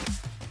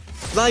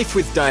Life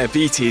with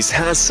diabetes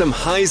has some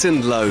highs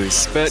and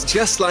lows, but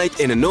just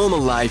like in a normal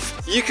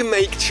life, you can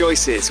make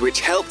choices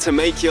which help to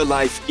make your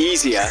life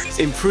easier,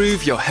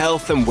 improve your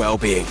health and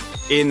well-being.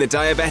 In the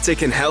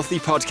Diabetic and Healthy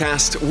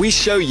podcast, we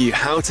show you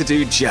how to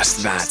do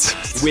just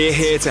that. We're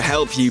here to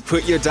help you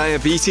put your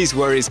diabetes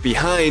worries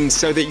behind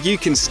so that you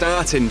can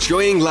start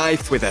enjoying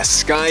life with a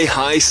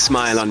sky-high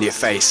smile on your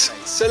face.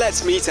 So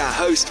let's meet our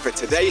host for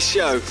today's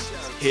show.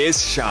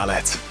 Here's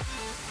Charlotte.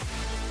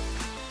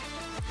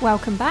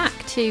 Welcome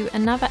back to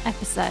another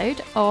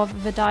episode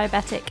of the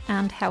Diabetic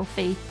and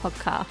Healthy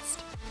podcast.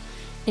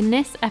 In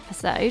this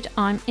episode,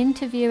 I'm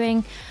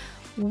interviewing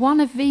one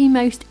of the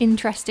most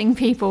interesting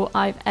people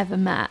I've ever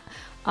met.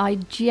 I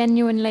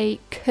genuinely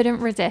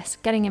couldn't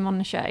resist getting him on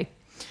the show.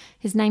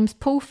 His name's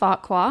Paul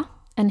Farquhar,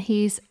 and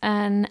he's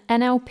an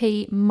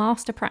NLP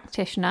master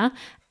practitioner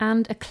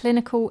and a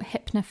clinical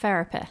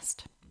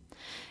hypnotherapist.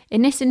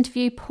 In this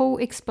interview, Paul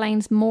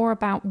explains more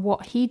about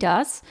what he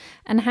does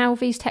and how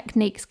these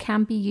techniques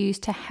can be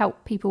used to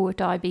help people with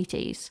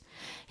diabetes.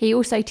 He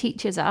also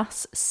teaches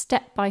us,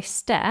 step by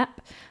step,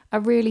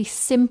 a really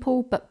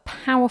simple but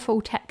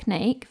powerful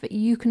technique that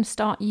you can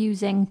start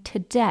using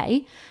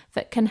today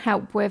that can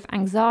help with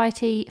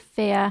anxiety,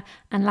 fear,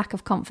 and lack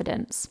of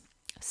confidence.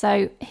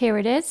 So here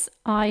it is.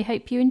 I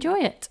hope you enjoy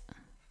it.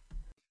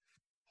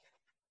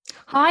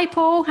 Hi,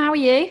 Paul. How are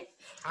you?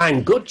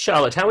 I'm good,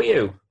 Charlotte. How are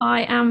you?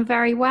 I am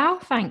very well,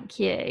 thank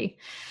you.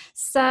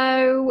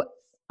 So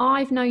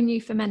I've known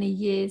you for many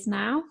years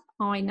now.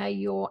 I know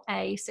you're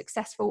a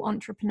successful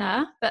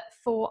entrepreneur, but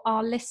for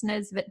our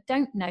listeners that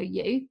don't know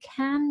you,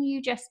 can you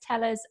just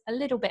tell us a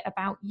little bit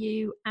about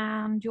you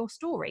and your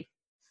story?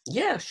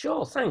 Yeah,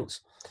 sure.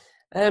 Thanks.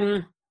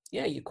 Yeah,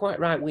 you're quite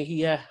right. We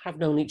have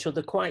known each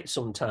other quite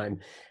some time.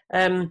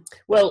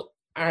 Well,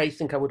 I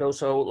think I would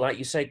also, like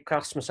you say,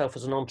 class myself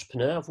as an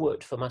entrepreneur. I've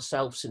worked for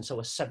myself since I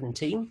was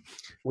 17,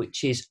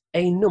 which is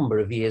a number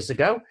of years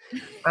ago.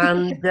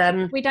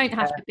 And we don't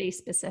have to be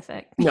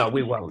specific. No,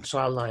 we won't. So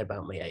I'll lie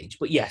about my age.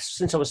 But yes,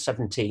 since I was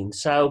 17.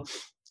 So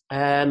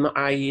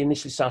I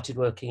initially started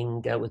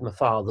working with my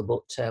father,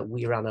 but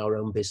we ran our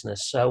own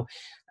business. So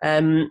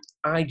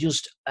I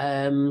just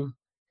kind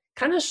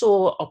of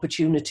saw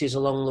opportunities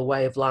along the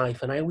way of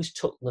life, and I always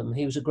took them.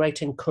 He was a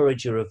great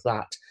encourager of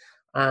that.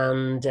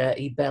 And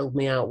he bailed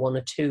me out one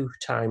or two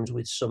times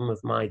with some of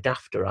my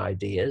dafter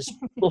ideas,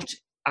 but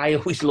I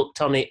always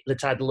looked on it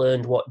that I'd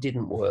learned what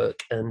didn't work.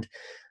 And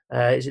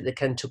is it the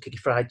Kentucky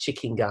Fried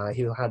Chicken guy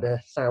who had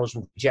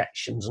 1,000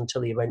 rejections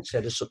until he eventually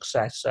had a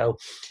success? So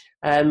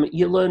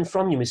you learn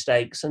from your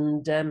mistakes,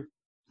 and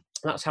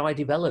that's how I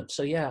developed.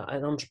 So yeah,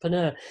 an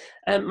entrepreneur.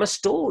 My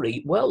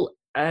story, well,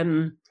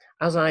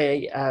 as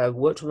I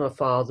worked with my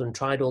father and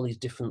tried all these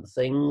different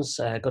things,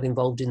 got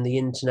involved in the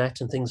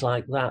internet and things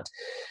like that,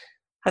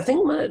 I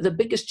think the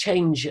biggest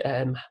change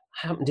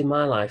happened in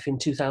my life in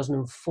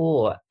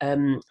 2004. I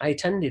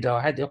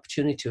had the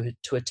opportunity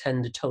to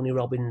attend a Tony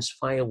Robbins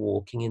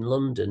firewalking in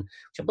London,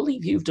 which I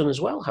believe you've done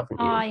as well, haven't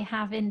you? I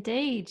have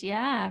indeed,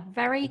 yeah.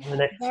 Very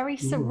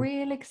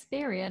surreal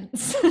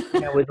experience.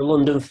 Yeah, with the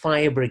London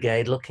Fire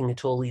Brigade looking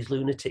at all these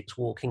lunatics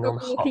walking on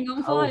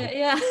fire,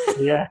 yeah.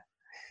 Yeah.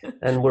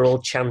 And we're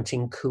all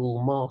chanting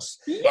Cool Moss.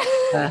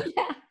 Yeah.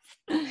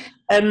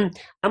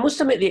 I must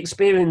admit the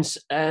experience,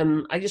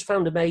 I just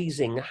found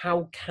amazing.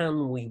 How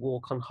can we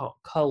walk on hot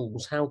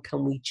coals? How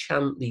can we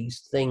chant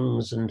these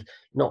things and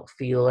not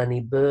feel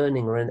any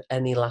burning or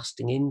any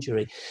lasting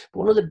injury? But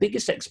one of the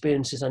biggest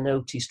experiences I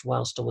noticed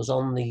whilst I was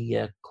on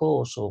the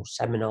course or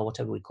seminar,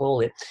 whatever we call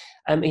it,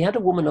 he had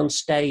a woman on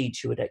stage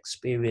who had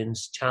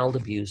experienced child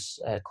abuse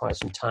quite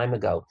some time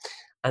ago,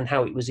 and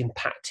how it was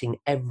impacting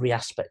every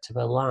aspect of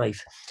her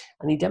life.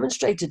 And he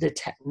demonstrated a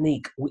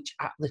technique which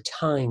at the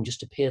time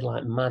just appeared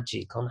like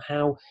magic on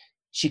how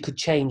she could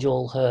change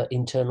all her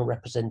internal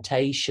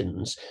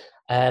representations,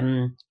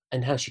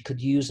 and how she could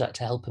use that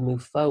to help her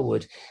move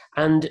forward.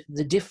 And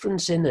the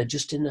difference in her,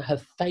 just in her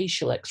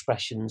facial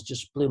expressions,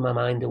 just blew my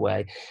mind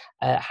away,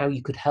 how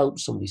you could help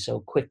somebody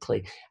so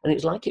quickly. And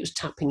it's like it was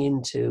tapping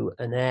into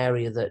an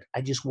area that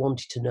I just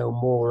wanted to know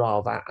more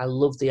of. I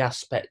love the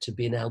aspect of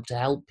being able to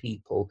help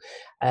people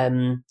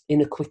in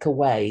a quicker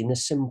way, in a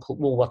simple,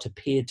 well, what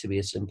appeared to be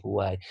a simple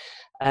way.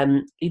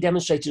 He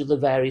demonstrated the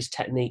various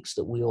techniques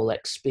that we all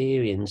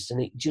experienced,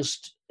 and it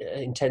just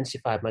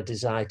intensified my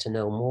desire to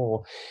know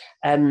more.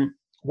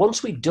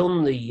 Once we'd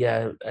done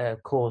the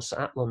course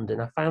at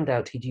London, I found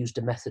out he'd used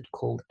a method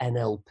called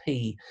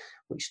NLP,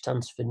 which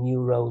stands for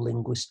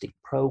Neuro-Linguistic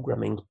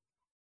Programming.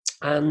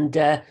 And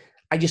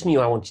I just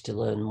knew I wanted to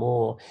learn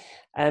more.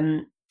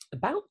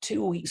 About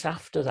 2 weeks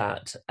after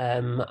that,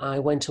 I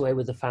went away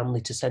with the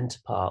family to Center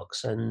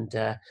Parcs, and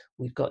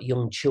we've got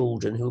young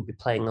children who will be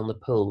playing on the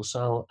pool.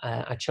 So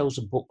I chose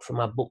a book from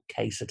my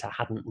bookcase that I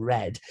hadn't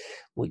read,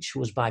 which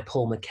was by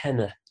Paul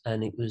McKenna,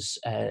 and it was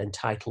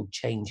entitled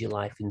Change Your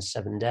Life in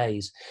 7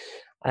 Days.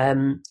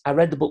 I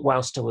read the book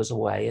whilst I was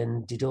away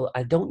and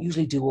I don't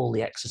usually do all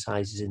the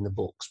exercises in the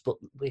books, but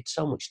we had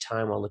so much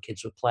time while the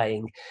kids were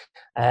playing.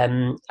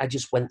 I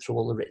just went through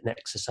all the written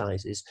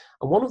exercises.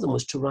 And one of them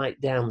was to write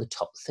down the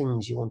top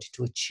things you wanted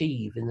to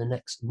achieve in the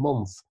next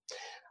month.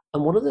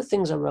 And one of the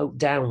things I wrote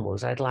down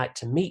was I'd like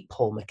to meet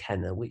Paul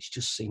McKenna, which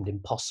just seemed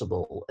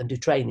impossible, and do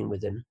training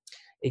with him.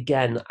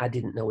 Again, I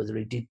didn't know whether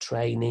he did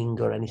training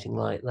or anything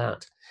like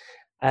that.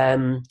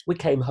 We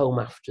came home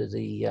after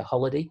the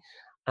holiday.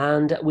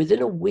 And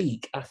within a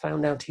week, I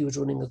found out he was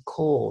running a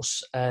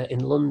course in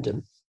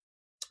London.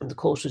 And the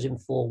course was in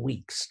 4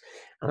 weeks.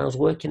 And I was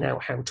working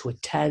out how to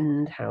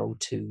attend, how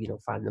to,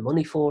 find the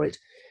money for it.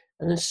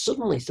 And then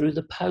suddenly through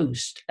the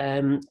post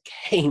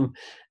came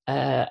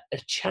a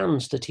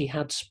chance that he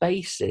had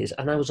spaces.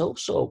 And I was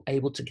also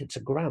able to get a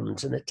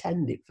grant and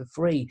attend it for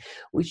free,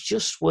 which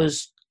just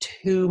was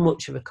too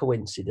much of a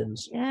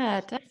coincidence.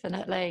 Yeah,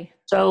 definitely.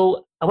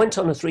 So I went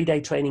on a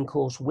 3-day training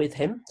course with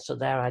him. So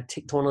there I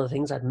ticked one of the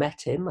things. I'd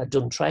met him, I'd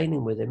done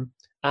training with him,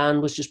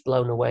 and was just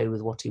blown away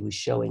with what he was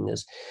showing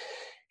us.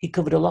 He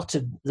covered a lot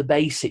of the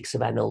basics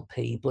of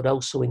NLP, but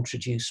also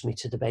introduced me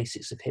to the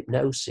basics of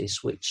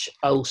hypnosis, which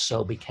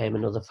also became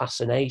another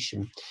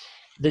fascination.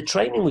 The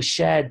training was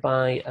shared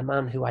by a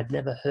man who I'd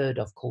never heard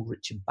of called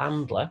Richard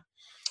Bandler.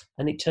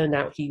 And it turned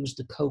out he was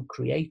the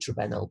co-creator of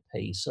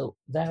NLP. So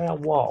there I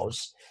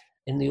was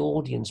in the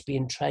audience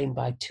being trained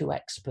by 2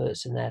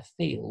 experts in their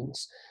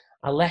fields.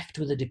 I left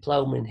with a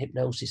diploma in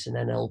hypnosis and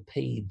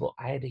NLP, but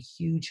I had a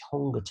huge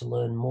hunger to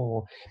learn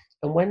more.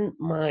 And when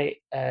my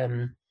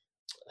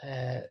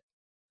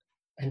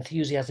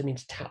enthusiasm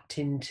is tapped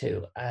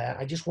into,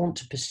 I just want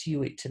to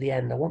pursue it to the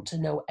end. I want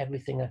to know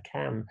everything I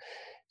can.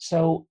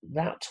 So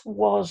that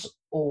was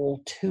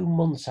all 2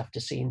 months after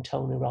seeing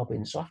Tony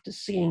Robbins. So after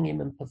seeing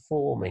him and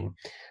performing,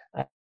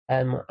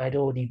 I'd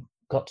already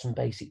got some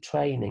basic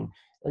training.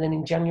 And then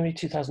in January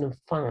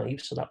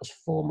 2005, so that was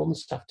 4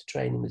 months after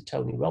training with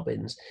Tony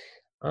Robbins,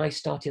 I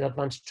started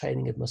advanced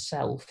training of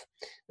myself.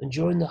 And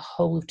during the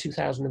whole of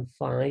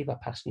 2005, I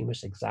passed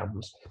numerous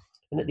exams.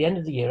 And at the end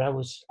of the year,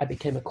 I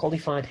became a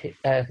qualified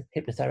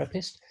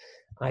hypnotherapist.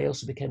 I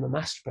also became a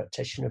master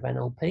practitioner of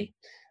NLP.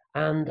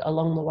 And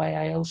along the way,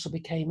 I also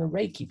became a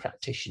Reiki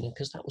practitioner,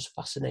 because that was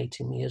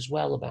fascinating me as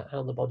well, about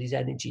how the body's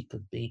energy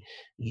could be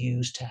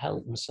used to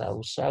help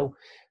themselves. So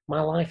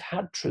my life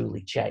had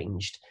truly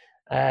changed,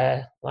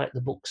 like the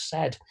book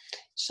said.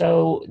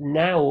 So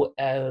now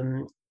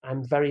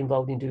I'm very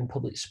involved in doing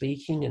public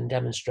speaking and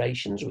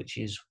demonstrations, which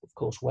is, of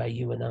course, where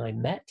you and I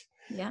met.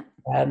 Yeah.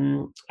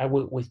 I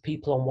work with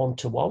people on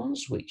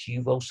one-to-ones, which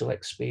you've also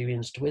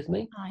experienced with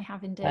me. I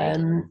have indeed.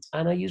 And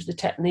I use the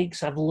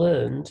techniques I've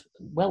learned,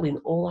 well, in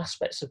all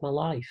aspects of my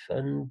life,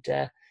 and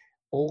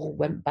all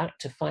went back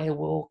to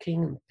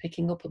firewalking and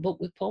picking up a book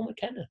with Paul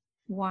McKenna.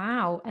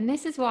 Wow. And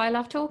this is why I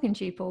love talking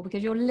to you, Paul,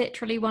 because you're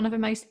literally one of the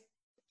most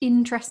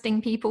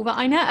interesting people that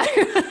I know.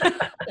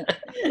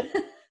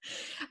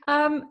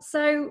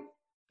 So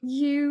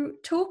you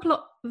talk a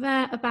lot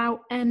there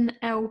about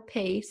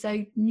NLP,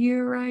 so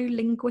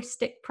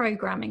neuro-linguistic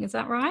programming. Is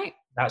that right?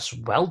 That's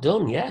well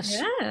done, yes.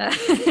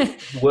 Yeah.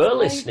 We're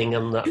listening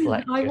on that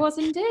lecture. I was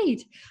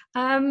indeed.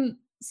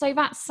 So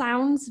that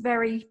sounds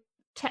very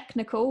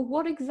technical.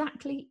 What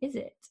exactly is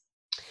it?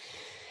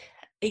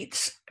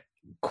 It's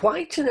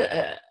quite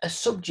a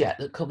subject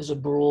that covers a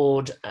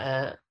broad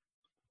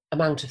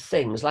amount of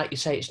things. Like you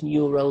say, it's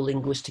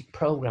neuro-linguistic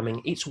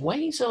programming. It's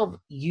ways of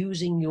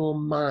using your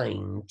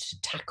mind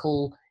to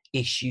tackle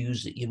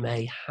issues that you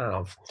may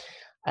have.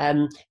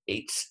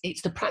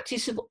 It's the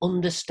practice of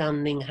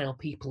understanding how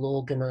people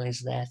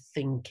organise their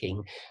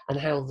thinking and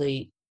how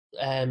they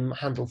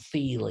handle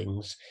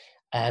feelings.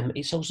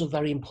 It's also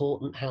very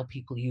important how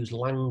people use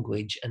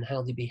language and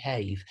how they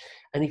behave.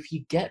 And if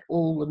you get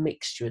all the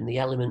mixture and the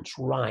elements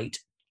right,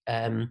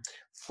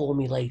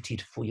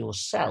 formulated for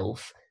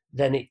yourself,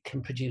 then it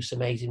can produce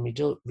amazing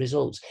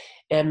results.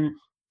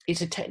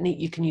 It's a technique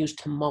you can use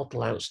to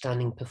model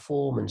outstanding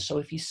performance. So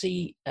if you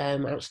see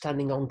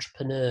outstanding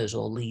entrepreneurs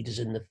or leaders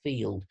in the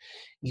field,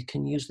 you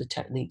can use the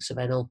techniques of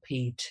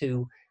NLP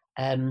to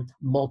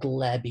model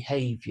their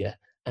behavior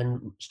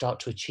and start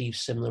to achieve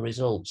similar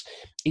results.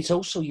 It's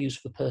also used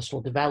for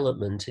personal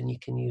development, and you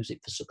can use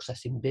it for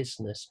success in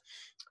business.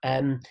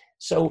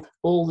 So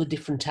all the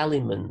different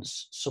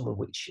elements, some of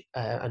which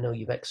I know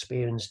you've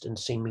experienced and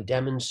seen me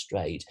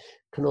demonstrate,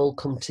 can all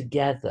come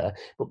together,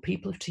 but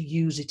people have to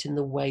use it in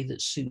the way that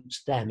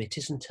suits them. It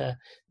isn't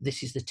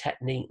this is the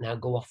technique, now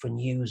go off and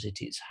use it.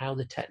 It's how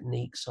the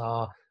techniques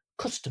are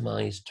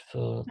customized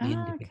for the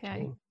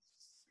individual.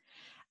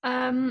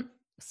 Okay.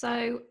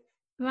 So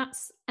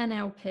that's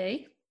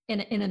NLP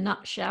in a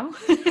nutshell.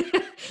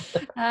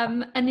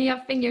 And the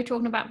other thing you're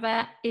talking about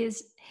there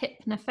is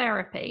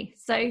hypnotherapy.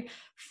 So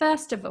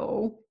first of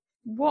all,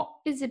 what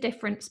is the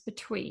difference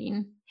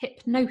between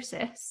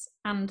hypnosis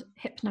and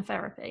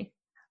hypnotherapy?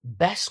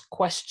 Best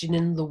question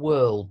in the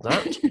world,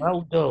 that.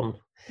 Well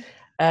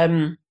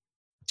done.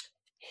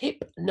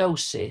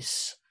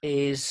 Hypnosis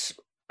is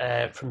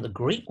from the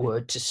Greek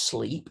word to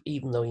sleep,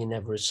 even though you're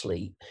never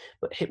asleep.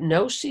 But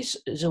hypnosis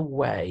is a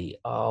way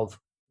of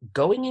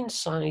going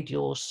inside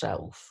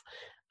yourself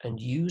and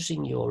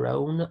using your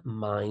own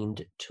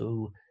mind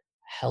to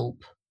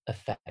help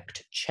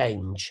affect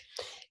change.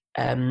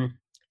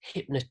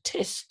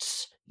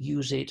 Hypnotists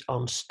use it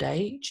on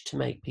stage to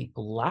make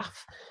people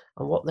laugh.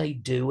 And what they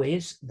do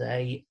is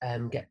they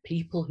get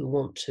people who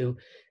want to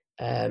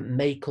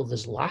make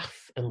others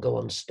laugh and go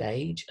on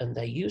stage, and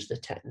they use the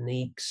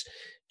techniques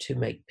to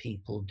make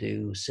people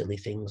do silly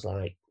things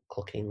like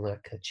clucking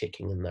like a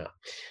chicken and that.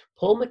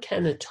 Paul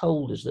McKenna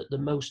told us that the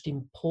most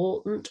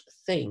important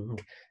thing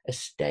a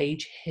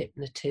stage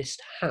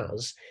hypnotist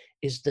has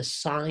is the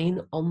sign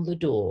on the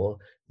door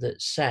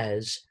that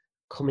says,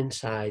 "Come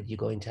inside, you're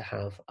going to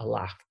have a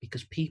laugh,"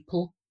 because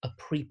people are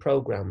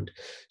pre-programmed.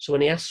 So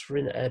when he asks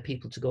for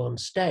people to go on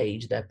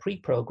stage, they're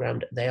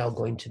pre-programmed. They are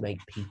going to make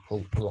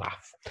people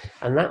laugh.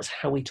 And that's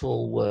how it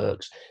all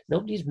works.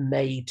 Nobody's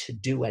made to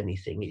do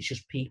anything. It's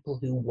just people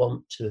who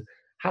want to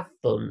have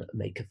fun,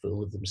 make a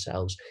fool of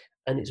themselves.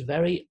 And it's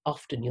very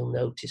often you'll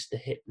notice the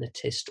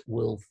hypnotist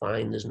will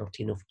find there's not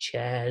enough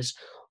chairs,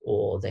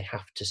 or they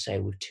have to say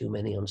with too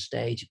many on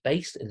stage.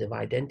 Basically, they've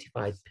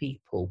identified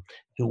people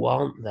who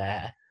aren't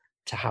there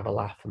to have a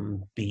laugh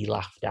and be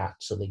laughed at,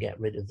 so they get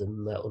rid of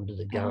them under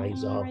the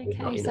guise of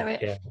not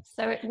enough.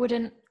 So it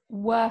wouldn't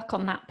work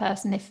on that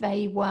person if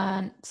they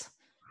weren't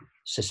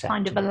susceptible,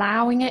 kind of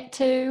allowing it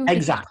to.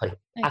 Exactly.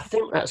 Okay. I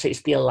think that's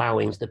it's the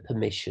allowing, the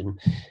permission.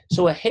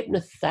 So a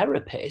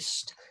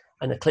hypnotherapist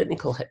and a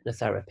clinical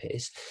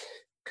hypnotherapist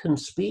can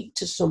speak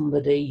to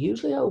somebody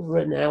usually over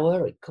an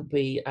hour. It could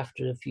be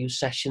after a few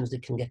sessions, they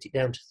can get it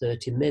down to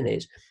 30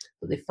 minutes,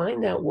 but they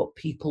find out what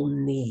people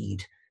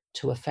need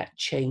to affect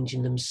change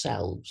in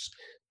themselves.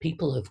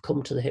 People have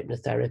come to the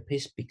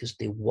hypnotherapist because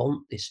they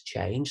want this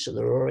change, so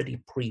they're already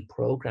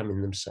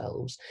pre-programming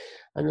themselves.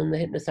 And then the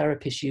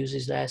hypnotherapist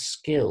uses their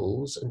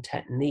skills and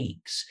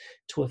techniques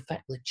to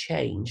affect the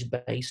change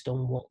based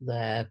on what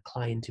their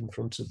client in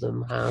front of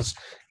them has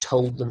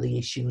told them the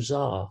issues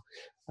are.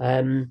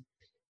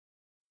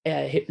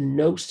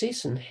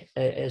 Hypnosis, and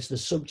as the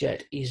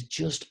subject, is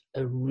just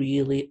a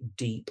really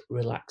deep,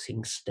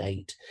 relaxing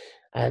state.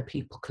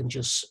 People can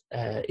just,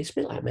 it's a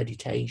bit like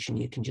meditation.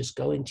 You can just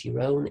go into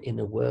your own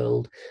inner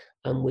world,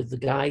 and with the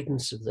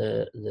guidance of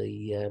the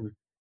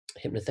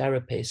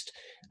hypnotherapist,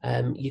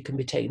 you can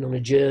be taken on a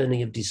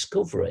journey of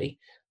discovery,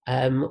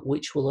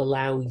 which will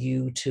allow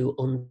you to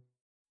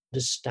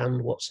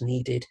understand what's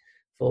needed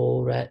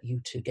for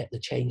you to get the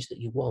change that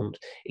you want.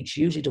 It's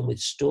usually done with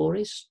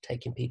stories,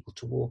 taking people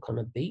to walk on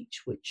a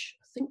beach, which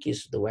I think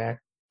is the way I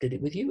did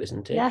it with you,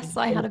 isn't it? Yes,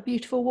 I had a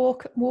beautiful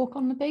walk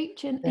on the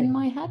beach in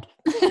my head.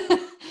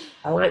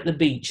 I like the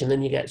beach, and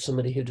then you get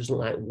somebody who doesn't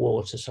like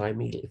water, so I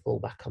immediately fall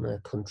back on a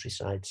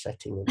countryside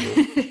setting.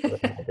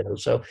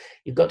 So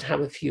you've got to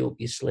have a few up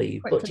your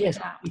sleeve. But yes,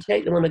 you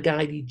take them on a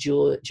guided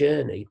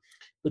journey,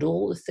 but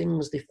all the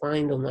things they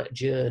find on that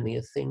journey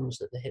are things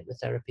that the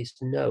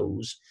hypnotherapist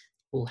knows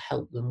will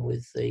help them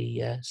with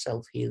the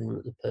self-healing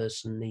that the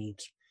person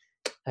needs.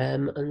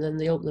 And then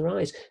they open their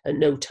eyes. At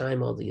no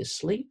time are they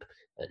asleep.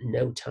 At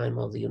no time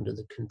are they under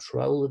the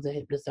control of the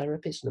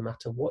hypnotherapist, no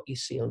matter what you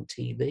see on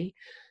TV.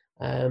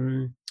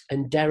 And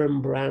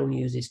Derren Brown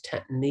uses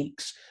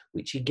techniques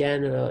which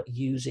again are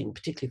using,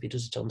 particularly if he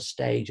does it on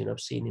stage, and I've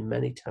seen him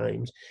many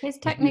times. His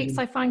techniques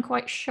I find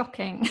quite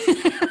shocking.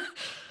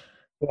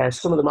 Yeah,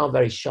 some of them are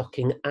very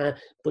shocking,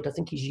 but I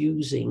think he's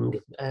using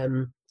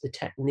the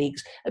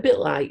techniques a bit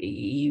like he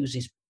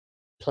uses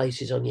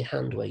places on your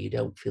hand where you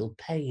don't feel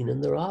pain,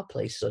 and there are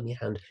places on your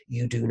hand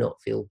you do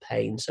not feel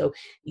pain. So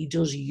he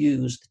does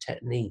use the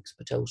techniques,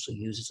 but also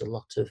uses a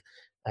lot of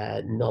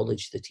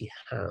knowledge that he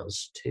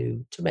has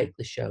to make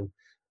the show.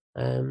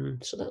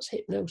 So that's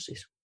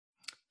hypnosis.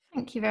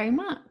 Thank you very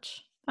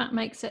much. That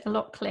makes it a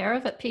lot clearer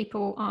that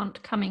people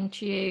aren't coming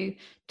to you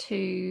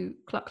to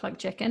cluck like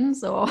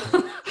chickens or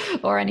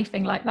or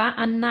anything like that,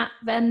 and that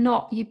they're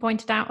not, you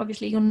pointed out,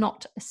 obviously you're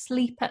not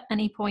asleep at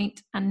any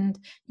point, and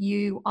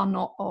you are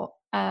not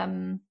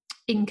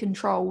in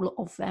control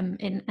of them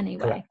in any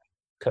way.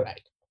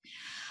 Correct.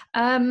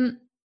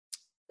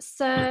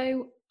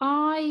 So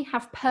I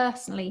have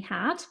personally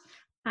had,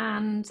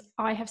 and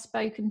I have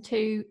spoken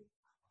to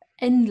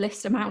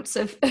endless amounts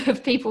of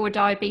people with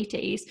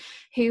diabetes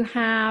who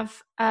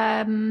have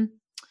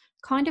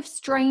kind of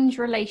strange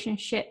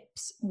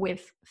relationships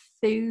with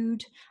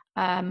food,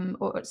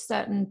 or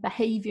certain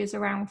behaviours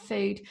around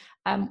food,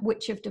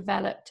 which have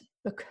developed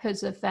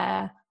because of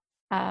their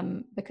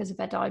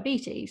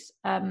diabetes.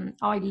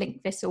 I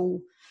link this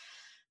all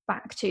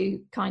back to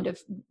kind of,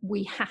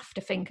 we have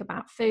to think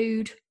about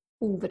food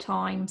all the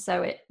time,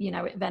 so it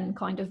then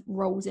kind of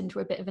rolls into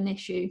a bit of an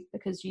issue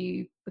because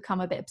you become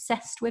a bit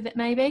obsessed with it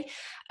maybe.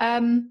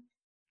 But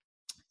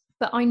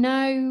I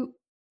know,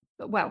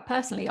 well,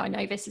 personally I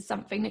know this is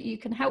something that you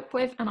can help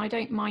with, and I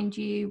don't mind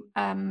you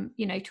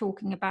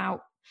talking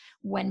about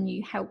when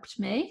you helped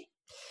me.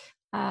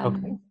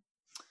 Okay.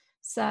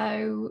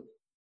 So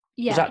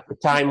yeah, was that the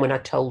time when I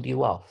told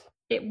you off?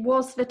 It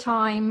was the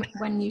time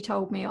when you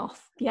told me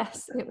off.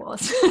 Yes, it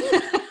was.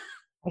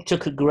 I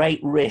took a great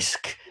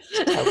risk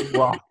to tell you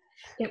what.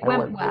 It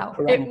went well.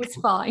 It was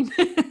fine.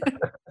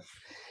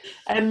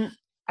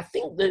 I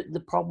think that the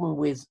problem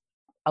with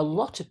a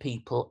lot of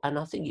people, and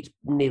I think it's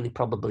nearly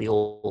probably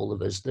all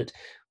of us, that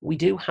we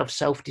do have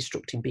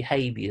self-destructing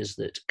behaviours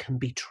that can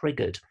be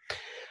triggered.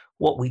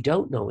 What we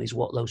don't know is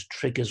what those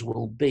triggers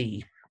will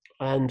be.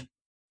 And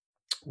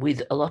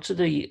with a lot of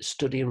the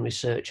study and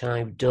research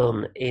I've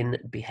done in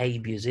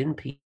behaviours in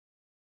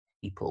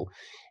people,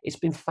 it's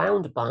been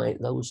found by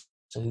those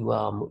who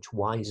are much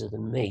wiser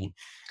than me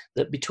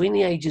that between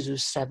the ages of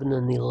 7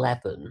 and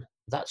 11,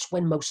 that's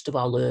when most of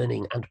our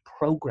learning and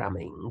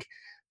programming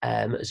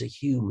as a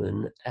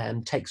human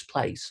takes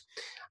place.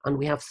 And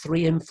we have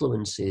 3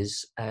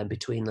 influences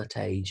between that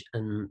age,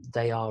 and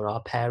they are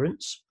our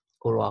parents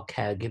or our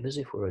caregivers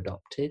if we're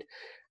adopted,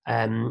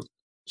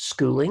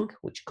 schooling,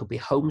 which could be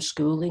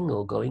homeschooling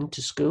or going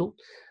to school,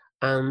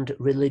 and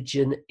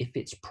religion if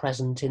it's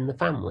present in the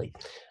family.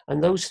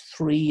 And those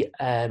 3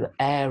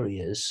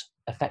 areas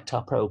affect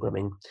our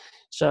programming.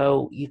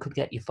 So you could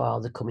get your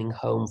father coming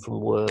home from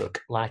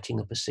work, lighting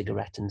up a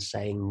cigarette and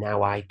saying,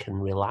 "Now I can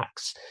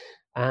relax."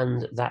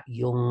 And that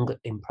young,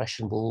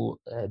 impressionable,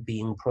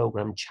 being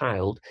programmed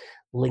child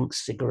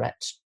links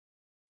cigarettes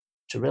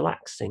to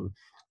relaxing.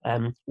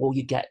 Or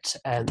you get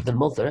the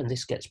mother, and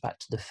this gets back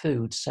to the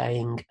food,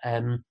 saying,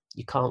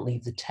 "You can't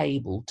leave the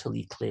table till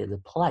you clear the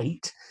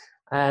plate."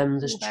 There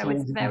was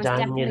definitely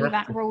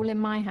that rule in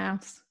my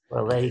house.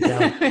 Well, there you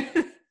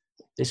go.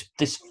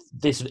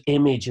 This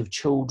image of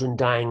children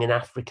dying in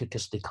Africa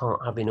because they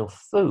can't have enough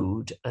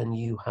food, and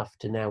you have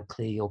to now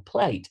clear your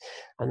plate.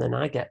 And then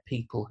I get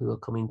people who are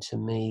coming to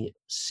me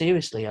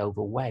seriously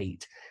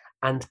overweight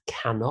and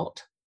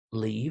cannot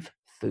leave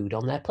food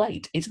on their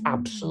plate. It's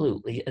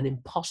absolutely an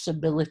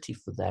impossibility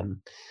for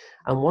them.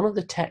 And one of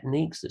the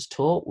techniques that's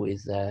taught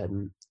with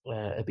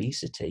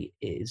obesity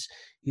is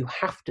you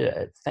have to,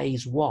 at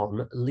phase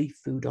 1, leave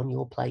food on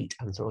your plate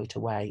and throw it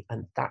away.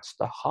 And that's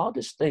the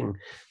hardest thing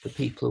for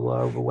people who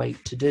are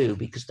overweight to do,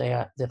 because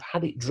they've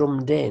had it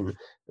drummed in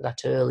at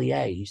that early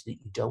age that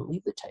you don't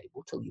leave the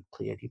table till you've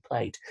cleared your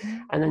plate.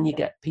 And then you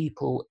get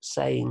people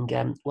saying,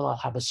 well, I'll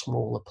have a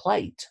smaller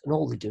plate, and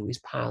all they do is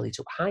pile it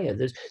up higher.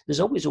 There's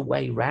always a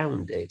way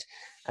around it.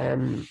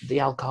 The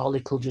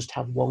alcoholic will just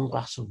have 1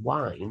 glass of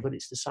wine, but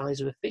it's the size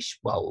of a fish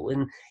bowl,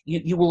 and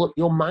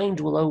your mind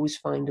will always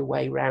find a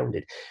way around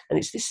it. And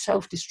it's this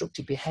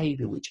self-destructive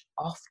behaviour which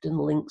often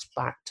links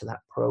back to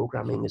that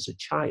programming as a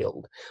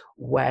child,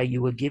 where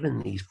you were given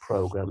these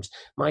programs.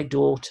 My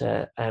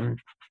daughter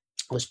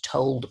was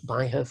told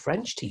by her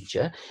French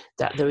teacher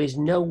that there is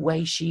no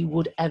way she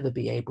would ever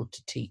be able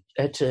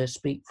to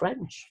speak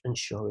French, and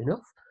sure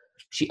enough,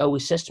 she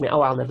always says to me,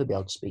 "Oh, I'll never be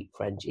able to speak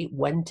French." It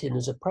went in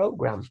as a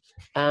program,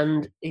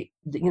 and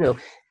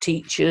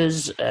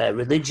teachers,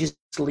 religious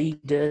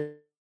leaders,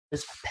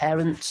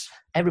 parents,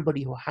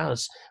 everybody who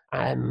has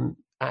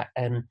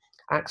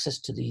access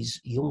to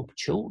these young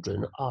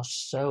children are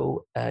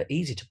so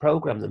easy to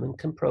program them, and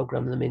can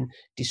program them in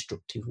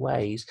destructive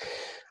ways.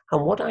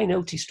 And what I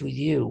noticed with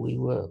you, we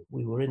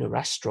were in a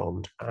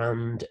restaurant,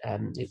 and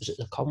it was at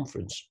the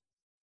conference.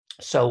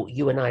 So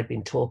you and I had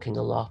been talking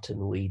a lot, and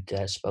we'd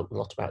spoken a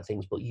lot about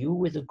things, but you were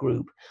with a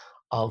group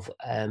of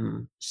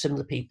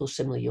similar people,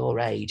 similar your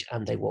age,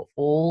 and they were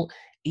all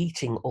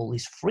eating all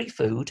this free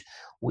food,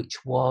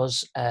 which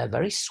was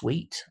very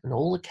sweet, and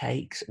all the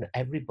cakes, and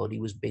everybody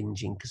was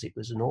binging because it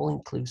was an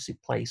all-inclusive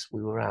place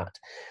we were at.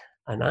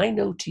 And I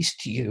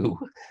noticed you,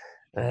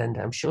 and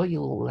I'm sure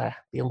you'll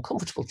be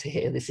uncomfortable to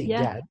hear this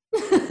again.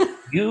 Yeah.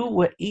 You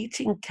were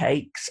eating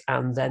cakes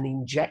and then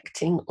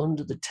injecting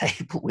under the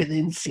table with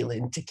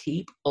insulin to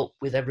keep up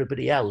with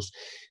everybody else.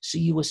 So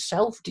you were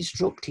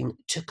self-destructing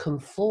to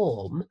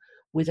conform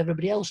with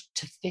everybody else,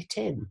 to fit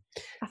in.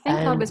 I think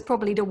I was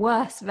probably the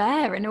worst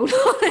there, in all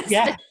honesty.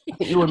 Yeah, I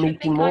think you were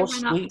making more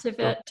sweet. I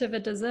went up to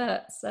the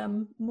desserts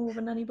more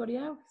than anybody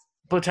else.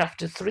 But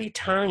after 3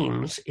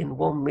 times in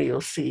one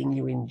meal seeing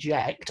you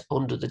inject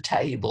under the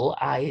table,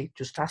 I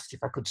just asked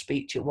if I could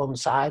speak to you one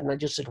side, and I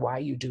just said, "Why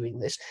are you doing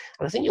this?"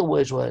 And I think your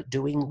words were,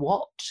 "Doing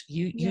what?"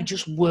 You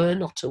just were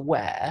not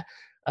aware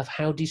of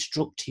how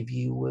destructive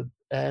you were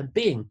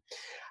being.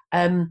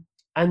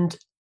 And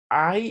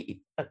I,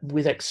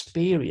 with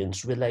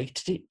experience,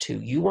 related it to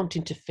you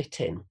wanting to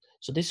fit in.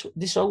 So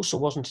this also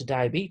wasn't a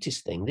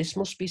diabetes thing. This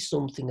must be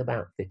something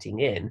about fitting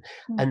in,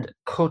 and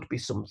could be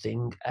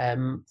something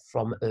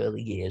from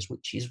early years,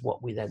 which is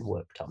what we then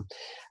worked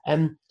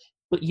on.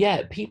 But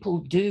yeah, people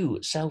do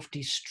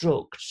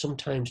self-destruct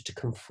sometimes to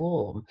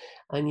conform,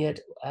 and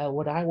yet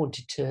what I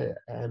wanted to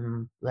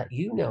let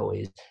you know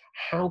is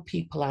how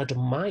people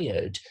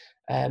admired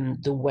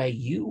the way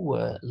you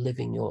were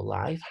living your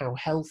life, how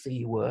healthy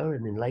you were,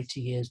 and in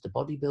later years the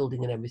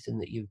bodybuilding and everything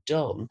that you've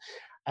done.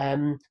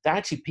 That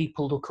actually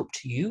people look up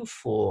to you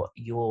for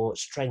your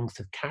strength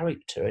of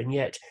character, and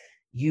yet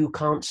you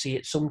can't see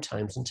it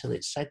sometimes until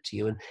it's said to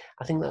you. And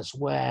I think that's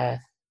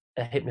where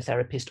a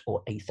hypnotherapist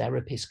or a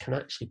therapist can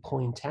actually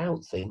point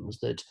out things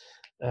that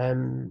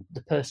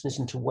the person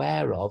isn't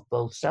aware of,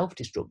 both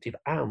self-destructive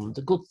and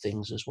the good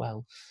things as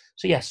well.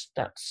 So yes,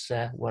 that's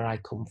where I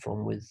come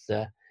from with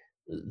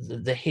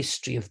the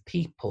history of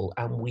people,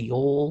 and we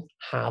all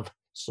have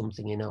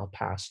something in our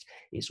past.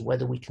 It's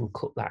whether we can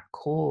cut that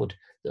cord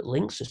that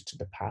links us to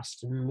the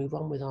past and move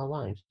on with our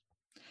lives.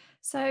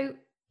 So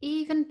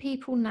even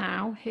people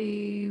now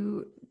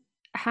who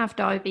have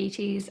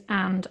diabetes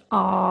and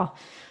are,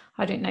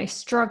 I don't know,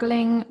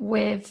 struggling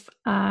with,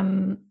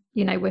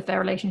 with their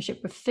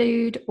relationship with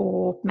food,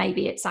 or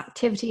maybe it's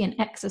activity and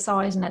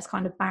exercise and there's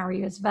kind of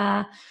barriers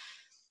there,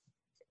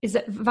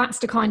 that's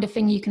the kind of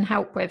thing you can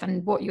help with.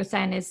 And what you're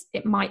saying is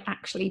it might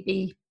actually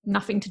be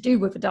nothing to do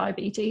with the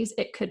diabetes.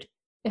 It could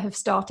have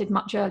started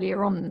much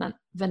earlier on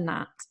than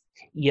that.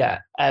 Yeah.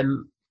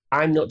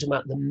 I'm not talking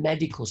about the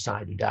medical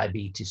side of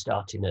diabetes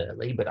starting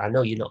early, but I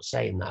know you're not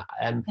saying that.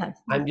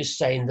 I'm just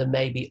saying there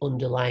may be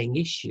underlying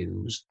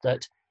issues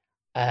that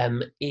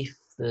if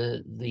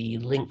the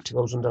link to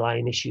those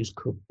underlying issues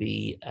could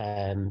be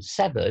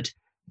severed,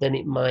 then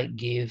it might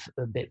give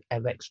a bit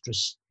of extra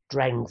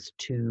strength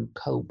to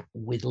cope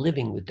with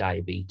living with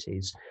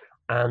diabetes,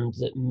 and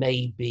that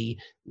maybe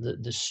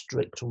the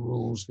strict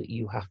rules that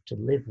you have to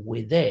live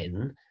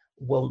within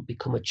won't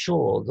become a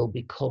chore. They'll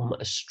become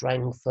a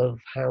strength of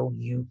how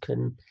you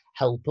can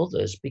help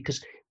others,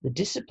 because the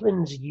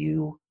disciplines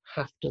you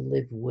have to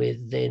live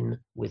within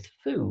with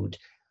food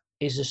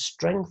is a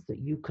strength that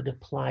you could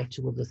apply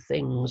to other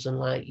things. And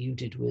like you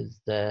did with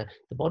the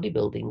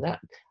bodybuilding, that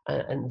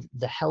and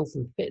the health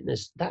and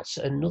fitness, that's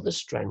another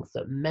strength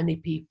that many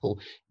people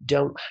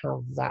don't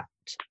have, that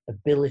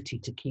ability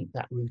to keep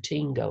that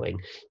routine going.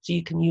 So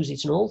you can use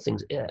it in all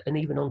things, and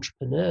even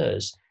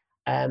entrepreneurs.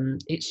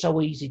 It's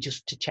so easy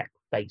just to check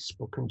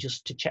Facebook and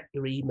just to check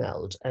your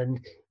emails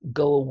and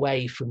go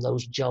away from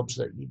those jobs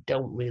that you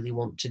don't really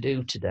want to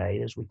do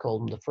today, as we call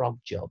them, the frog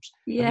jobs.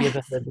 Yes, have you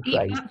ever heard the eat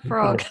phrase? that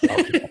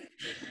frog.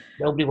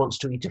 Nobody wants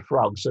to eat a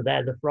frog, so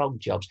they're the frog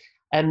jobs.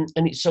 And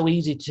it's so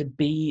easy to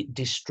be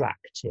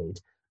distracted.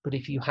 But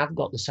if you have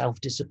got the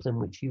self-discipline,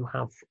 which you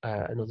have,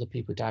 and other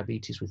people with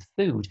diabetes with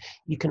food,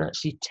 you can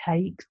actually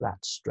take that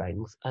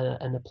strength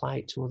and apply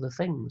it to other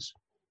things.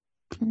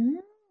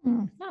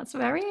 That's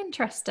very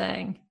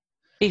interesting.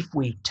 If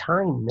we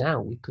time now,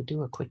 we could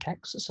do a quick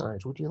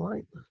exercise. Would you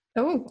like that?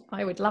 Oh,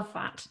 I would love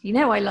that. You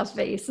know I love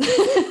these.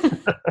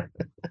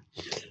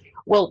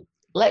 Well,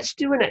 let's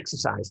do an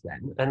exercise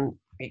then. And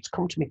it's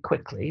come to me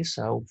quickly,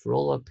 so for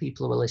all the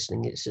people who are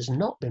listening, this has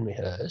not been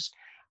rehearsed.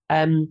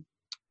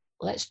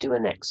 Let's do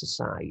an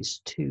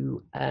exercise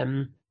to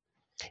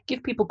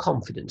give people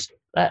confidence.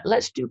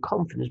 Let's do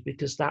confidence,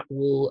 because that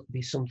will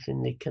be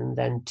something they can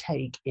then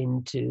take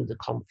into the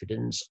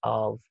confidence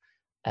of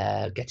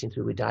getting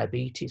through with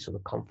diabetes, or the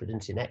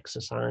confidence in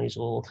exercise,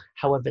 or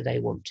however they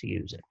want to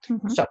use it.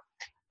 Mm-hmm. So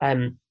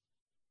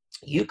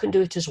you can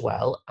do it as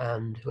well.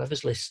 And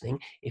whoever's listening,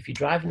 if you're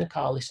driving a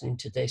car listening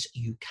to this,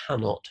 you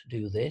cannot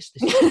do this.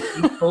 This is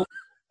for people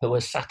who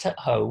are sat at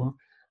home.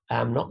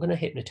 I'm not going to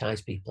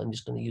hypnotize people. I'm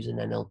just going to use an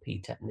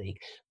NLP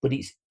technique. But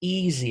it's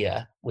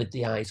easier with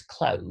the eyes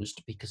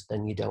closed, because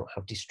then you don't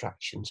have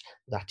distractions.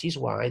 That is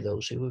why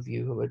those of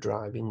you who are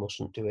driving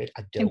mustn't do it.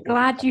 I'm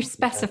glad you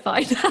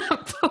specified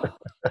that.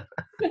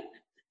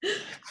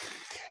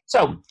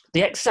 So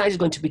the exercise is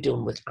going to be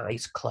done with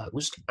eyes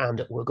closed,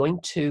 and we're going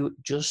to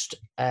just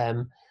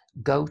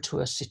go to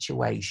a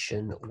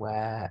situation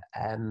where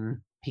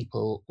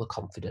people were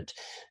confident.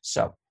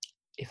 So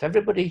if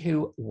everybody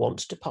who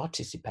wants to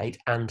participate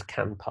and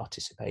can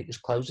participate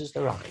just closes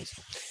their eyes,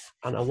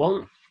 and I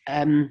won't,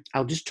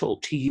 I'll just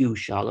talk to you,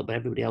 Charlotte, but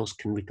everybody else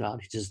can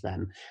regard it as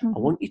them. Mm-hmm. I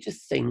want you to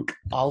think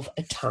of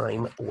a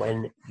time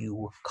when you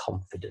were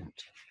confident.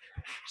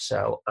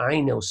 So I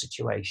know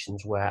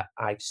situations where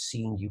I've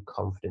seen you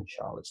confident,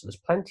 Charlotte. So there's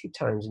plenty of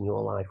times in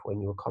your life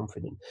when you were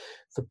confident.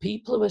 For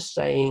people who are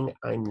saying,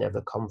 I'm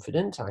never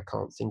confident, I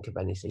can't think of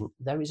anything,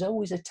 there is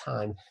always a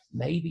time.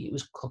 Maybe it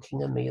was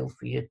cooking a meal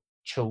for your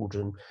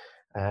children,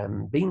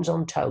 beans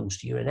on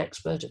toast. You're an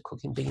expert at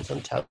cooking beans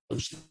on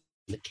toast.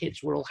 The kids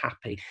were all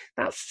happy.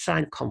 That's a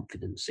sign of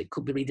confidence. It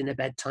could be reading a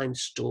bedtime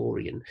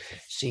story and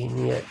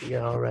seeing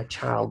your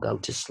child go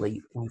to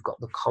sleep, and you've got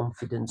the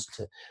confidence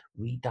to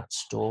read that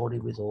story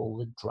with all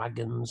the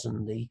dragons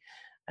and the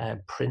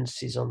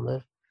princes on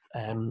the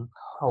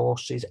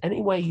horses.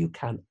 Any way you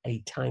can, a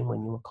time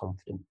when you were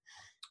confident.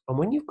 And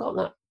when you've got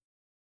that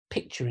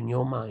picture in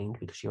your mind,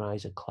 because your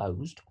eyes are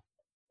closed,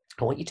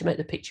 I want you to make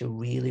the picture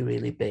really,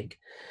 really big,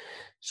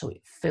 so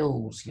it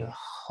fills your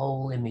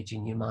whole image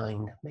in your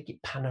mind. Make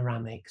it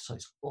panoramic, so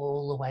it's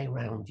all the way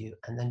around you,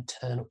 and then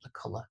turn up the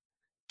colour,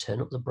 turn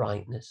up the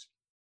brightness,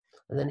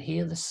 and then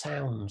hear the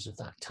sounds of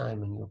that time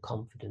when you're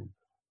confident,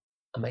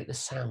 and make the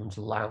sounds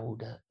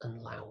louder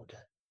and louder.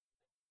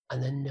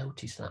 And then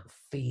notice that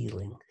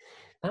feeling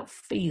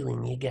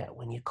you get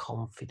when you're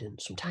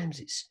confident. Sometimes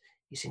it's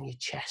in your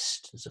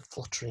chest, there's a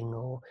fluttering,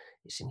 or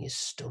it's in your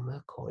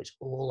stomach, or it's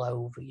all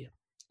over you.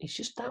 It's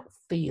just that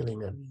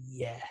feeling of,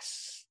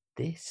 yes,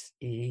 this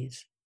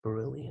is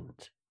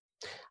brilliant.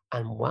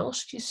 And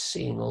whilst you're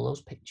seeing all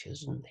those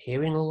pictures and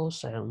hearing all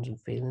those sounds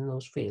and feeling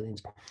those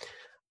feelings,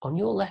 on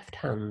your left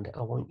hand,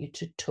 I want you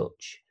to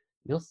touch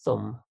your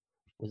thumb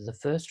with the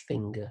first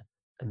finger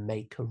and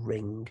make a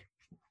ring.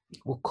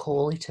 We'll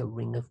call it a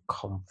ring of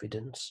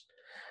confidence.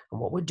 And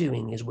what we're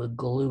doing is we're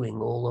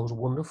gluing all those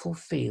wonderful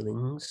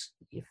feelings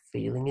you're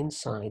feeling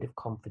inside of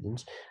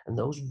confidence, and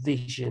those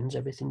visions,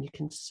 everything you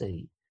can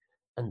see,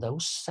 and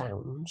those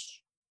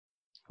sounds,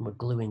 and we're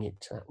gluing it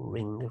to that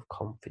ring of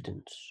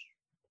confidence.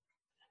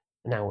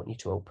 Now I want you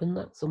to open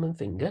that thumb and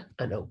finger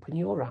and open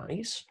your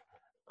eyes.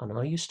 And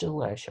are you still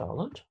there,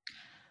 Charlotte?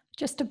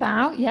 Just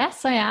about,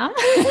 yes, I am.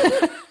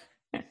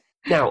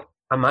 Now,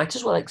 I might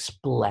as well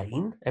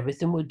explain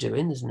everything we're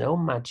doing. There's no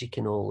magic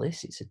in all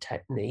this. It's a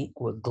technique.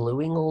 We're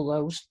gluing all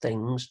those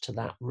things to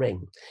that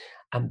ring.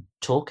 I'm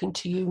talking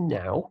to you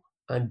now.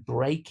 I'm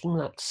breaking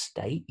that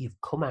state.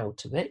 You've come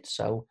out of it.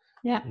 So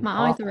yeah,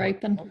 my eyes are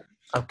open.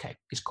 Okay,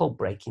 it's called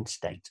breaking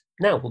state.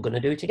 Now we're going to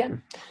do it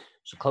again.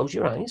 So close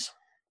your eyes.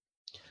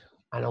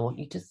 And I want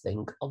you to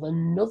think of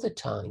another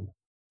time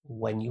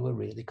when you were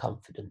really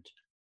confident.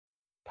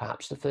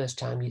 Perhaps the first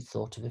time you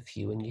thought of a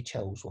few and you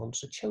chose one,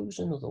 so choose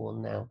another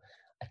one now.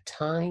 A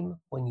time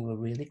when you were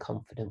really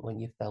confident, when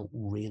you felt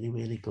really,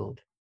 really good.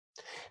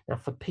 Now,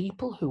 for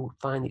people who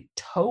find it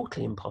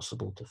totally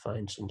impossible to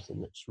find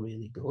something that's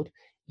really good,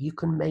 you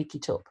can make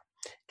it up,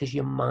 because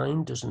your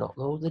mind does not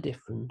know the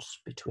difference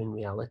between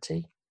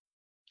reality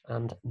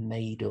and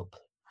made up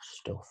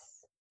stuff.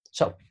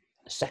 So,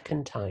 the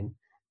second time,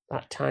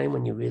 that time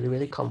when you're really,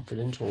 really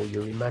confident, or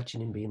you're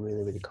imagining being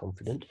really, really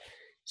confident,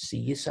 see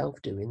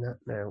yourself doing that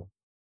now.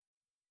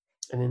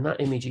 And in that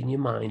image in your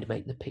mind,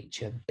 make the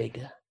picture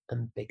bigger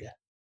and bigger.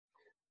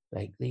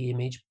 Make the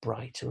image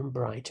brighter and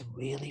brighter.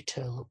 Really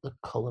turn up the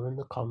colour and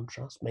the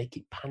contrast. Make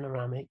it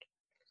panoramic.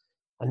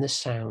 And the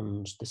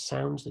sounds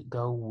that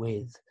go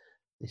with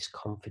this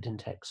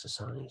confident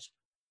exercise.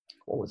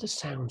 What were the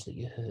sounds that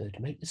you heard?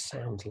 Make the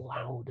sounds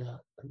louder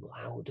and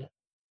louder.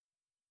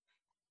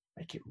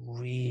 Make it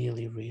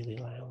really, really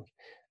loud.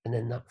 And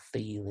then that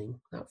feeling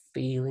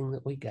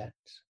that we get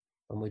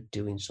when we're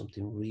doing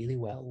something really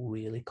well,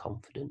 really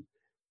confident,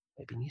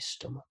 maybe in your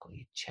stomach or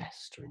your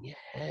chest or in your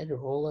head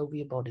or all over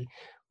your body,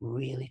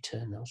 really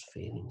turn those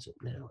feelings up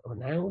now. And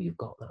now you've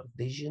got that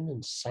vision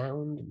and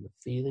sound and the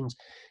feelings.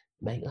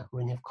 Make that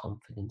ring of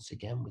confidence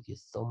again with your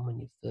thumb and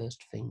your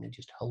first finger.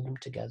 Just hold them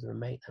together and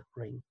make that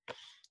ring.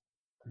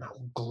 And that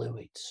will glue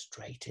it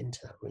straight into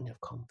that ring of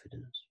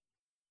confidence.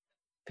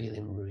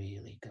 Feeling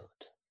really good.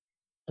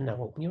 And now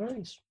open your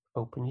eyes.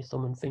 Open your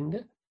thumb and finger.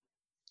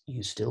 Are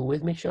you still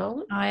with me,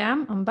 Charlotte? I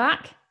am. I'm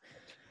back.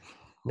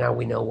 Now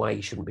we know why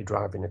you shouldn't be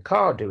driving a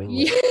car doing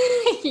this.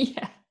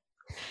 Yeah.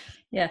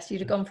 Yes,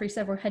 you'd have gone through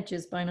several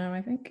hedges by now,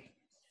 I think.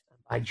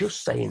 By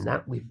just saying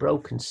that, we've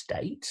broken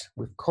state,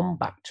 we've come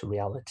back to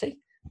reality,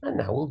 and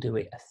now we'll do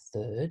it a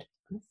third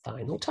and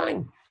final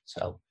time.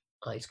 So,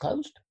 eyes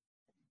closed.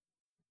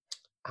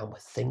 And we're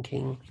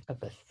thinking of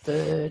a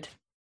third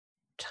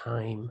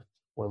time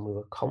when we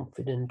were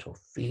confident or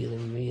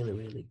feeling really,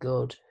 really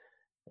good.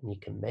 And you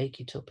can make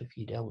it up if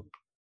you don't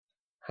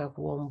have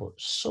one, but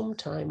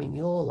sometime in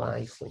your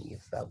life when you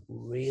felt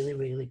really,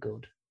 really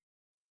good.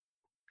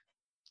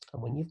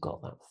 And when you've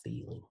got that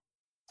feeling,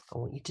 I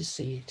want you to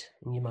see it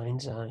in your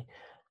mind's eye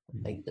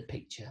and make the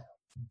picture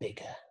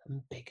bigger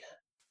and bigger.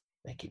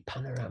 Make it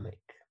panoramic.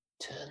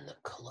 Turn the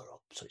colour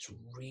up so it's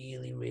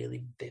really,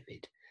 really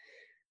vivid.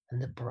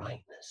 And the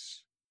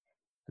brightness.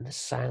 And the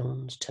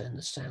sounds, turn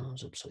the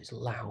sounds up so it's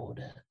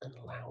louder and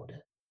louder.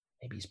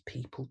 Maybe it's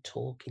people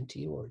talking to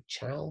you or a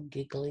child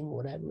giggling,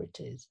 whatever it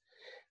is.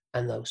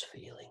 And those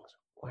feelings.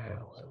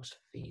 Wow, those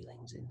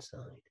feelings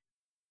inside.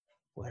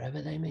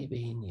 Wherever they may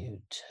be in you,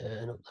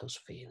 turn up those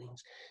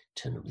feelings.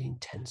 Turn up the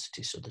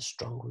intensity so they're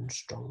stronger and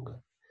stronger.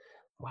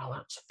 While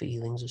that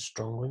feelings are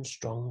stronger and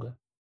stronger.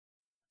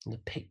 And the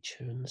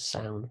picture and the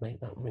sound make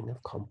that ring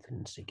of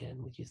confidence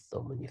again with your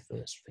thumb and your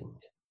first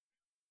finger.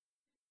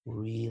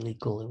 Really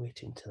glue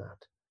it into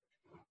that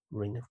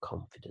ring of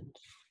confidence.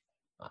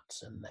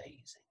 That's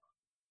amazing.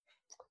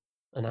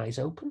 And eyes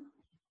open,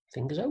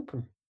 fingers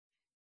open.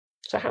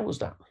 So how was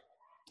that?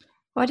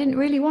 Well, I didn't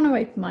really want to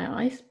open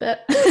my eyes,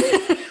 but...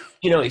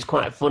 You know, it's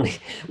quite funny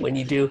when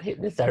you do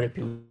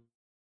hypnotherapy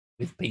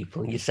with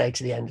people and you say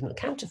to the end, on the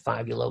count of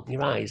 5, you'll open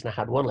your eyes. And I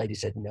had one lady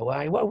said, no,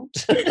 I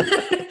won't.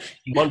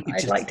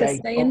 I'd like to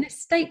stay in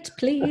this state,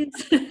 please.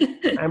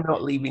 I'm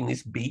not leaving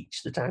this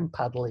beach that I'm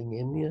paddling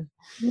in.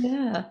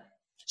 Yeah.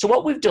 So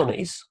what we've done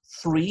is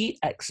 3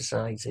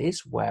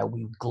 exercises where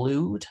we've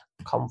glued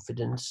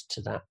confidence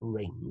to that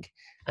ring,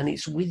 and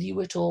it's with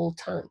you at all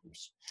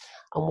times.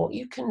 And what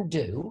you can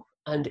do,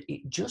 and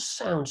it just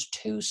sounds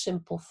too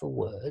simple for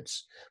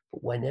words,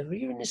 but whenever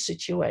you're in a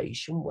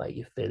situation where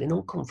you're feeling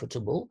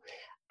uncomfortable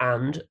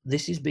and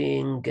this is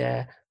being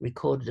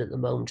recorded at the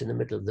moment in the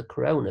middle of the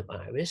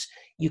coronavirus,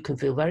 you can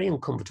feel very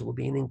uncomfortable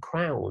being in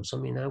crowds. I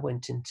mean, I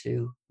went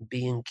into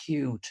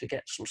B&Q to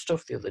get some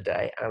stuff the other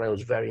day, and I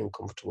was very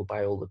uncomfortable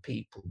by all the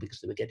people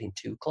because they were getting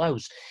too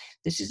close.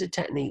 This is a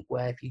technique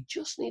where if you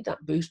just need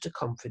that boost of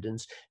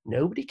confidence,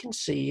 nobody can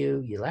see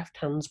you, your left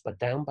hand's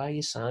down by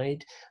your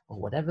side, or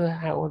whatever,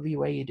 however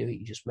way you do it,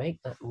 you just make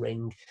that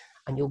ring,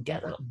 and you'll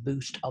get that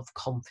boost of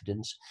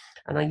confidence.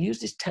 And I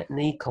used this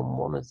technique on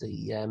one of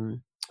the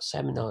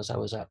seminars I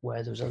was at,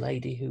 where there was a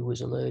lady who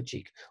was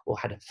allergic or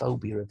had a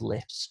phobia of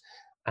lifts,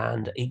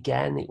 and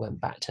again it went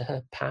back to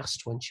her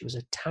past when she was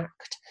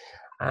attacked,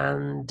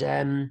 and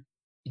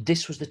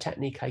this was the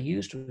technique I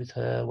used with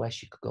her, where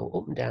she could go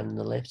up and down in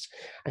the lifts,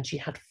 and she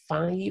had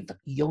 5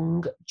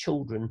 young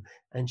children,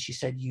 and she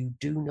said, "You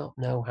do not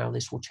know how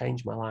this will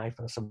change my life."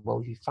 And I said,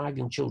 "Well, if you have 5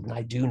 young children,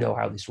 I do know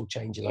how this will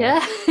change your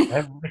life." Yeah.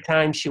 Every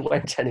time she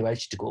went anywhere,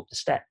 she had to go up the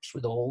steps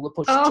with all the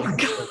push Oh,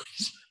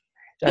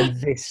 and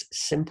this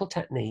simple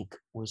technique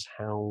was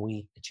how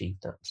we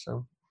achieved that.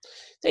 So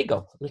there you go,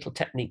 a little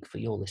technique for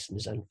your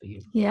listeners and for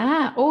you.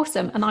 Yeah,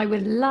 awesome. And I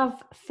would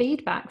love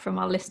feedback from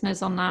our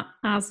listeners on that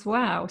as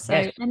well. So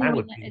Yes,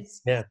 anyone that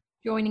is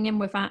joining in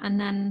with that and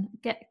then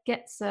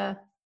gets a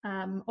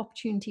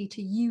opportunity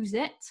to use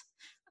it,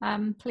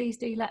 please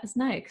do let us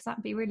know, because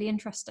that'd be really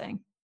interesting.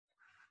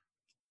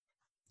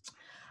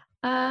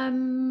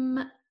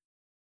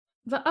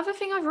 The other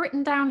thing I've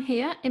written down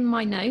here in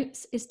my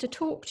notes is to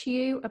talk to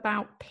you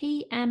about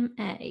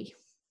PMA.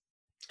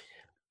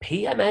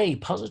 PMA,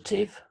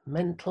 positive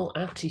mental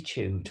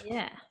attitude.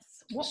 Yes.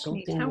 What can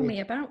you tell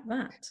me about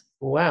that?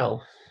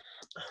 Well,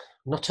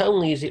 not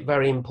only is it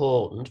very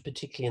important,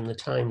 particularly in the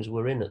times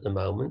we're in at the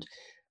moment,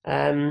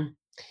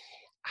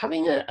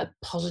 having a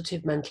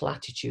positive mental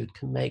attitude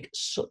can make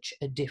such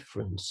a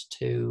difference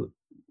to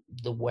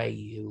the way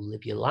you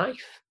live your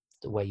life,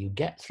 the way you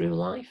get through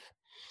life.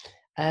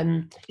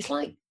 It's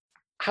like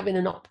having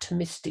an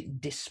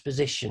optimistic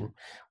disposition.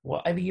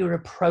 Whatever you're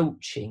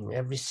approaching,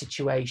 every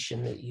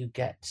situation that you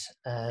get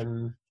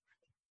in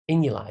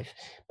your life,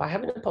 by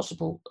having a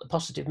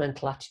positive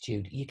mental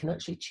attitude, you can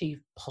actually achieve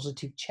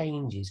positive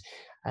changes.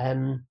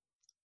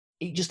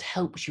 It just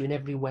helps you in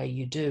every way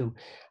you do.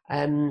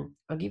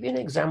 I'll give you an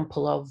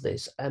example of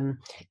this.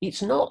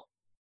 It's not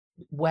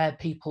where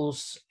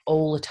people's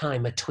all the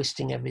time are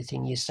twisting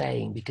everything you're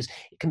saying, because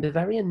it can be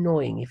very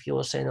annoying if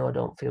you're saying, "Oh, I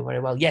don't feel very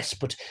well." "Yes,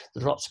 but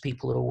there are lots of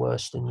people who are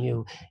worse than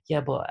you."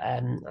 "Yeah, but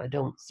I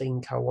don't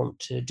think I want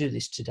to do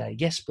this today."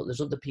 "Yes, but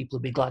there's other people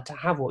who'd be glad to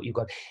have what you've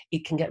got."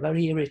 It can get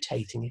very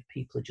irritating if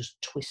people are just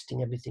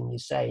twisting everything you're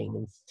saying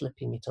and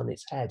flipping it on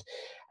its head.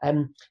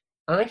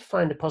 I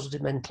find a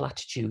positive mental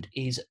attitude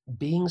is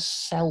being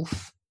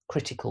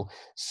self-critical,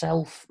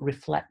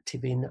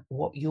 self-reflective in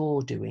what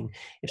you're doing.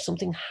 If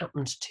something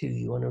happens to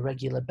you on a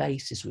regular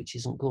basis which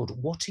isn't good,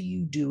 what are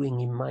you doing,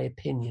 in my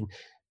opinion,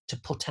 to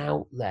put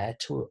out there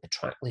to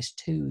attract this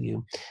to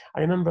you?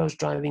 I remember I was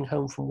driving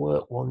home from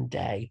work one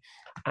day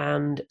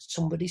and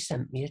somebody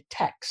sent me a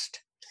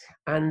text,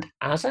 and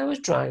as I was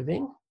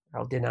driving,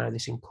 I'll deny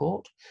this in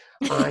court,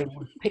 I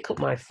would pick up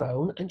my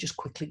phone and just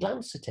quickly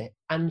glance at it,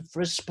 and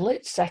for a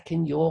split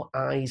second your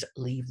eyes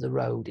leave the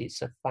road.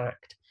 It's a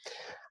fact.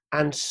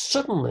 And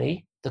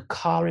suddenly the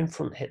car in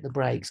front hit the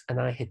brakes, and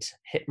I hit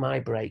my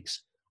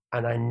brakes,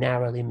 and I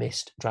narrowly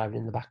missed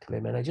driving in the back of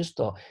him. And I just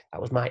thought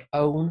that was my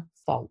own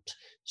fault.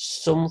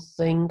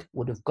 Something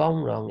would have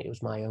gone wrong. It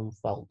was my own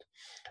fault.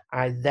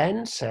 I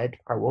then said,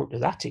 "I won't do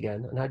that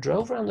again." And I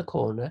drove around the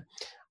corner,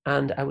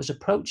 and I was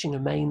approaching a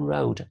main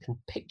road. I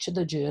can picture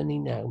the journey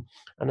now.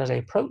 And as I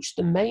approached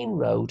the main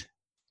road,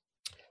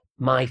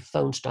 my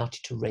phone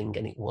started to ring,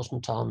 and it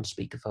wasn't on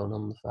speakerphone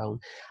on the phone.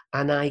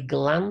 And I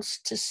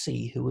glanced to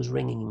see who was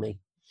ringing me.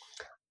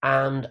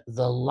 And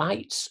the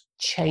lights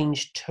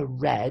changed to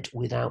red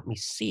without me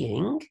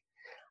seeing.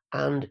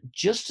 And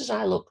just as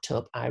I looked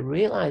up, I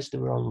realized they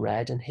were on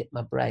red and hit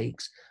my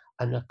brakes.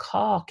 And a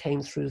car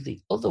came through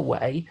the other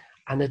way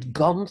and had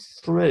gone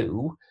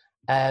through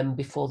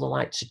before the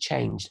lights had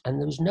changed. And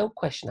there was no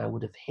question I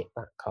would have hit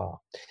that car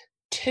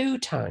 2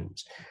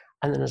 times.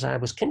 And then as I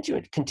was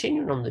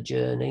continuing on the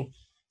journey,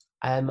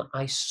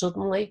 I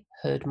suddenly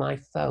heard my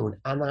phone,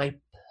 and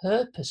I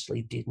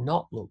purposely did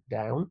not look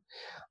down,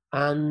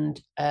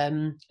 and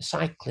a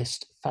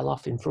cyclist fell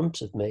off in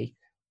front of me,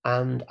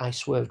 and I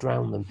swerved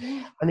around them.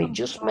 And it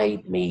just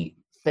made me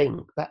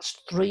think that's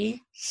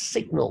 3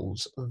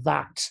 signals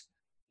that,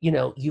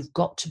 you've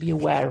got to be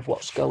aware of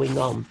what's going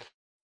on.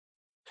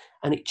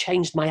 And it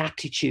changed my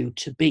attitude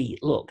to be,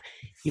 look,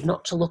 you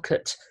have to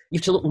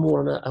look more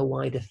on a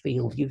wider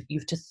field.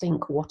 You've to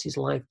think, what is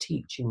life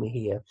teaching me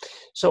here?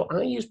 So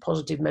I use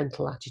positive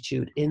mental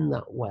attitude in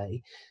that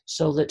way,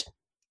 so that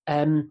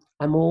I'm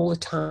all the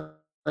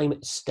time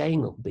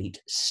staying upbeat,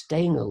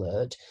 staying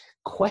alert,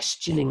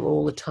 questioning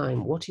all the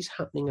time what is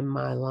happening in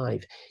my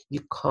life.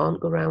 You can't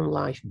go around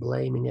life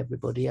blaming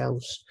everybody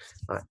else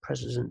like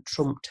President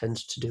Trump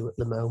tends to do at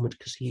the moment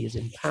because he is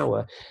in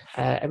power.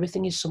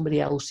 Everything is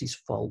somebody else's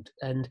fault,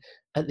 and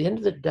at the end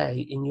of the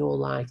day in your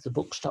life the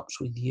buck stops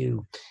with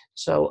you.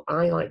 So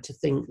I like to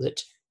think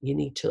that you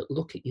need to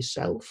look at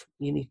yourself,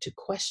 you need to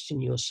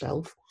question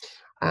yourself.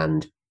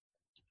 And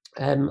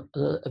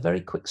a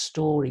very quick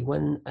story,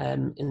 when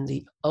in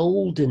the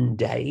olden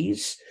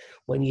days,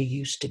 when you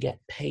used to get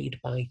paid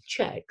by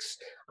cheques,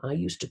 I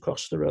used to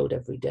cross the road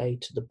every day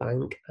to the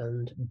bank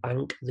and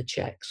bank the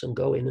cheques and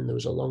go in, and there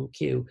was a long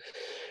queue.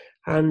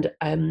 And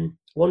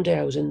one day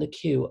I was in the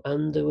queue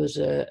and there was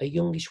a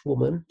youngish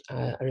woman,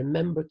 I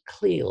remember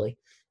clearly,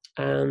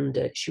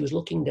 and she was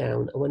looking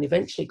down, and when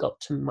eventually got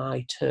to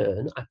my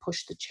turn, I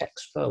pushed the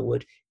cheques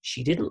forward.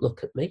 She didn't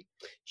look at me,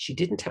 she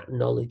didn't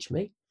acknowledge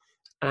me,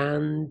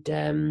 and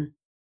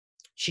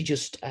she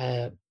just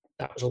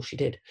that was all she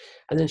did.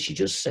 And then she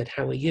just said,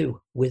 "How are you?"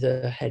 with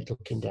her head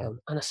looking down.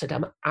 And I said,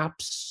 "I'm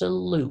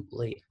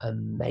absolutely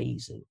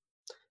amazing."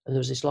 And there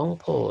was this long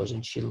pause,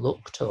 and she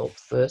looked up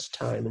first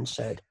time and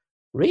said,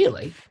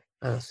 "Really?"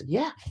 And I said,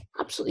 "Yeah,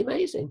 absolutely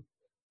amazing."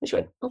 And she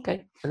went,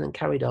 "Okay," and then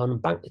carried on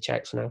and banked the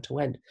checks, and out I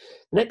went.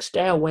 The next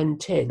day I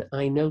went in,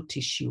 I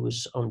noticed she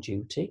was on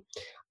duty,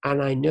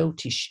 and I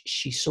noticed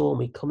she saw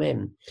me come in.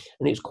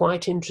 And it was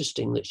quite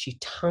interesting that she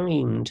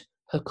timed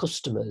her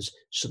customers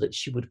so that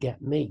she would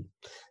get me.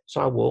 So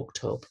I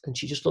walked up and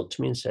she just looked at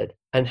me and said,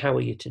 "And how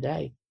are you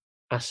today?"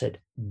 I said,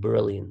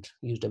 "Brilliant."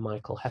 Used a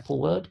Michael Heppel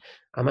word.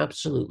 "I'm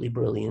absolutely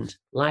brilliant.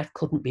 Life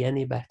couldn't be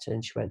any better."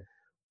 And she went,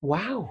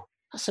 "Wow,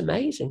 that's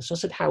amazing." So I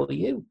said, "How are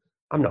you?"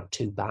 "I'm not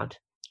too bad,"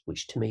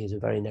 which to me is a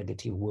very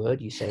negative word.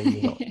 You're saying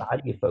you're not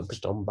bad, you're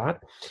focused on bad.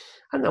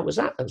 And that was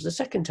that. That was the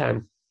second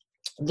time.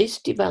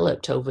 This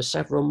developed over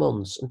several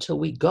months until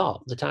we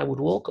got that I would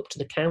walk up to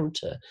the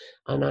counter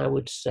and I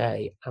would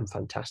say, "I'm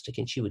fantastic."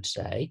 And she would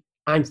say,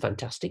 "I'm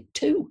fantastic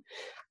too."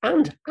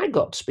 And I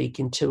got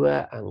speaking to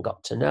her and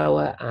got to know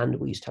her, and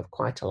we used to have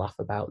quite a laugh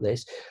about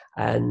this.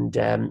 And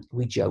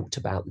we joked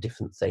about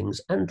different things,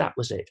 and that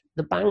was it.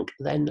 The bank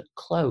then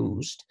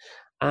closed,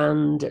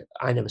 and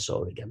I never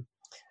saw her again.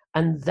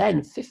 And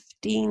then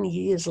 15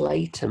 years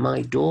later,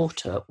 my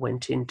daughter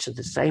went into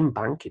the same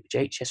bank, it was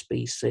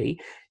HSBC,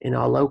 in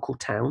our local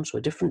town, so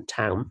a different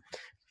town.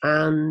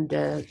 And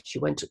she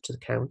went up to the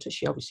counter.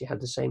 She obviously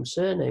had the same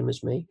surname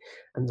as me.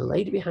 And the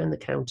lady behind the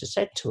counter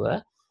said to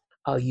her,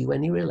 "Are you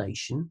any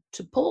relation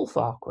to Paul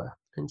Farquhar?"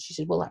 And she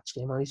said, "Well,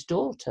 actually, I'm his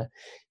daughter."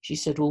 She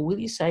said, "Well, will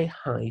you say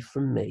hi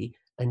from me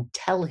and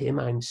tell him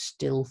I'm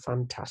still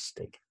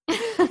fantastic?"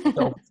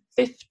 So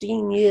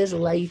 15 years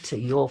later,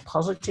 your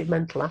positive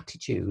mental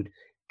attitude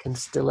can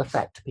still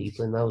affect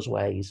people in those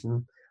ways.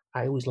 And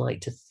I always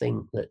like to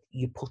think that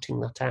you're putting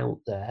that out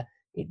there.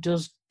 It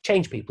does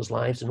change people's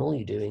lives, and all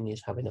you're doing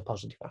is having a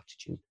positive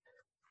attitude.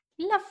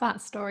 Love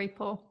that story,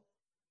 Paul.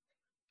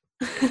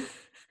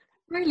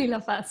 Really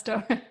love that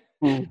story.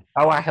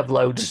 Oh, I have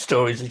loads of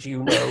stories, as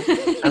you know,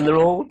 and they're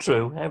all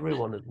true, every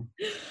one of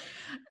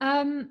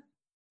them.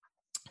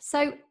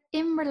 So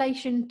in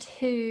relation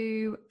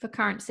to the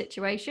current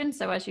situation,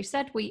 so as you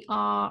said, we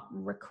are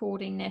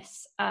recording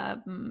this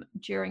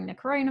during the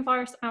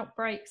coronavirus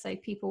outbreak, so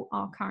people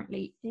are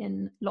currently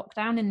in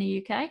lockdown in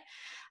the UK.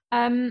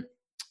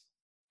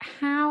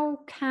 How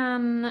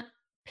can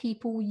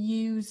people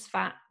use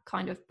that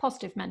kind of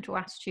positive mental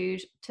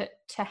attitude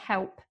to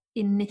help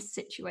in this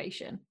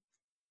situation?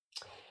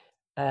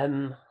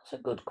 That's a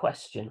good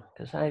question,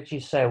 because as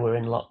you say, we're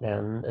in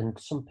lockdown and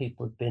some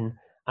people have been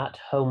at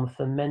home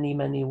for many,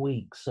 many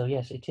weeks. So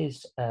yes, it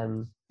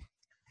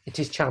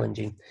is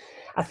challenging.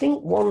 I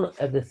think one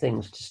of the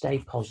things to stay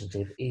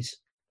positive is,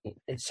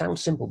 it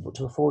sounds simple, but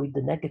to avoid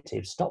the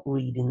negative. Stop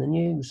reading the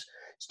news.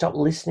 Stop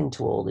listening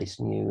to all this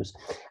news.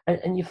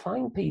 And you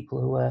find people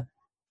who are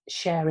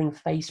sharing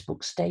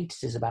Facebook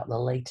statuses about the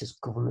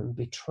latest government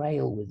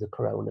betrayal with the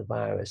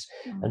coronavirus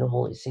and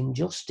all its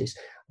injustice.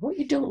 What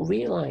you don't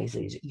realise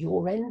is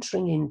you're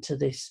entering into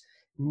this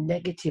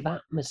negative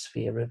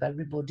atmosphere of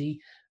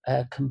everybody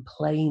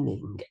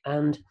complaining.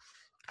 And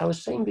I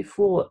was saying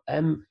before,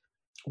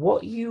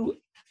 what you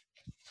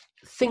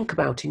think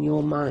about in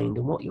your mind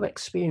and what you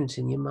experience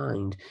in your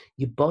mind,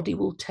 your body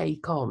will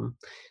take on.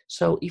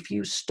 So if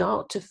you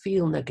start to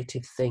feel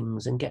negative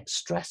things and get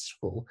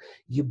stressful,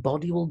 your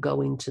body will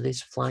go into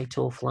this fight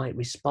or flight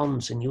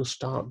response, and you'll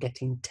start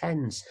getting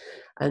tense.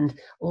 And,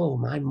 "Oh,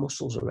 my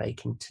muscles are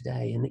aching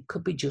today." And it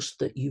could be just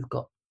that you've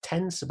got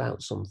tense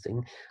about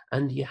something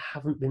and you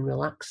haven't been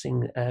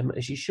relaxing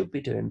as you should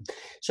be doing.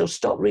 So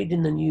stop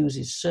reading the news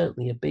is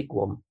certainly a big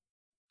one.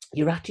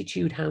 Your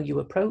attitude, how you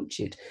approach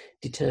it,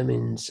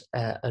 determines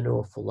an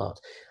awful lot.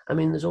 I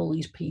mean, there's all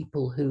these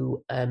people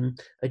who are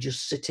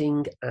just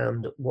sitting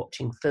and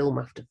watching film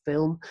after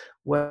film,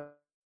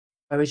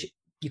 whereas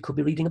you could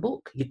be reading a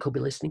book, you could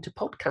be listening to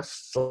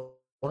podcasts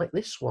like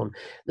this one.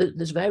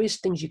 There's various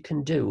things you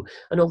can do.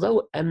 And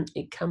although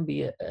it can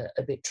be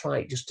a bit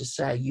trite just to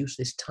say, use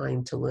this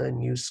time to learn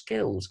new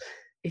skills,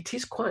 it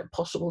is quite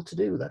possible to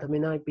do that. I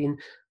mean, I've been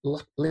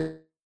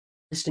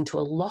listening to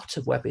a lot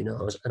of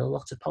webinars and a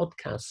lot of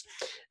podcasts.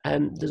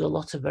 There's a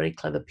lot of very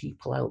clever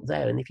people out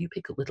there, and if you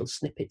pick up little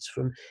snippets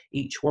from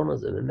each one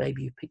of them, and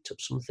maybe you picked up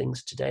some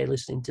things today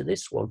listening to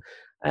this one,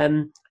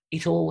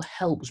 it all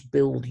helps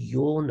build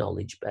your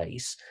knowledge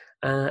base,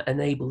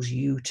 enables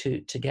you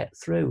to get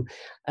through.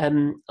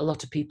 A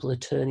lot of people are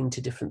turning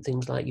to different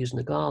things like using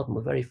the garden.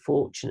 We're very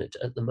fortunate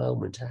at the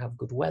moment to have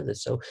good weather,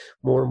 so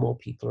more and more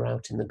people are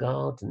out in the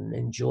garden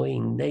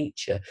enjoying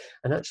nature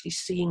and actually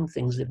seeing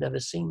things they've never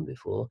seen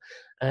before.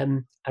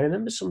 I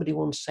remember somebody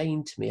once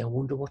saying to me, I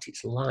wonder what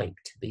it's like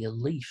to be a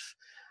leaf.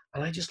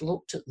 And I just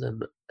looked at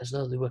them as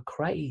though they were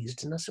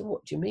crazed. And I said,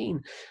 what do you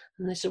mean?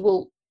 And they said,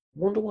 well,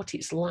 wonder what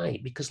it's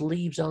like, because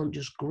leaves aren't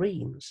just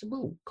green. I said,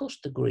 well, of course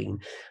they're green. And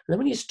then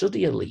when you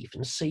study a leaf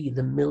and see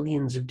the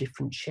millions of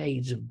different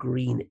shades of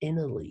green in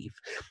a leaf,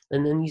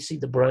 and then you see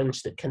the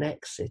branch that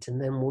connects it,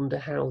 and then wonder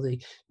how the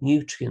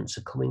nutrients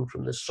are coming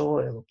from the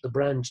soil, the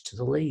branch to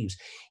the leaves,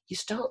 you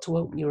start to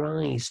open your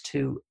eyes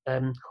to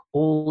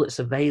all that's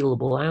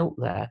available out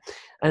there.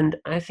 And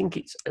I think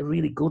it's a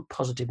really good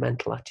positive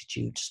mental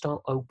attitude to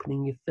start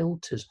opening your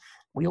filters.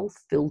 We all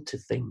filter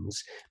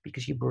things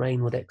because your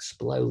brain would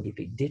explode if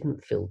it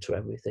didn't filter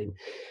everything.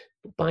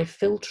 But by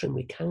filtering,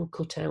 we can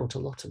cut out a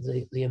lot of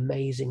the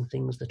amazing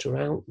things that are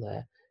out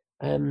there.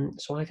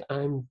 So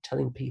I'm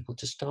telling people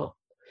to start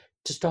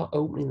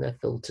opening their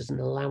filters and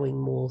allowing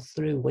more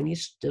through. When you're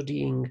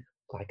studying,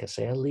 like I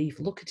say, a leaf,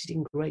 look at it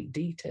in great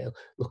detail.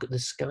 Look at the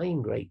sky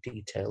in great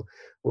detail.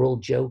 We're all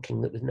joking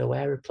that with no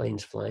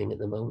aeroplanes flying at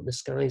the moment, the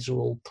skies are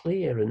all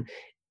clear,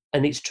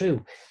 and it's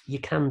true, you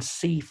can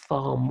see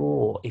far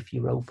more if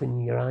you're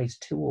opening your eyes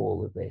to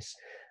all of this.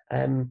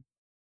 And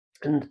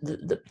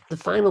the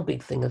final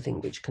big thing, I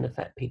think, which can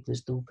affect people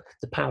is the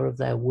power of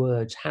their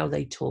words, how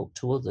they talk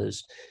to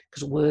others,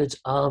 because words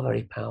are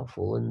very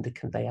powerful and they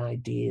convey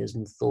ideas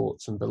and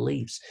thoughts and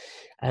beliefs.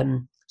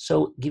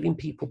 So giving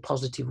people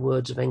positive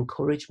words of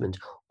encouragement,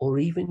 or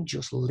even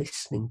just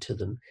listening to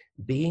them,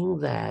 being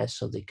there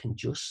so they can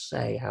just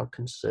say how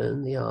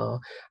concerned they are,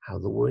 how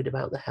they're worried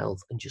about their health,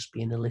 and just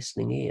being a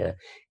listening ear,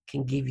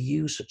 can give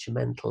you such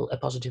a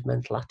positive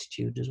mental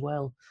attitude as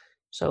well.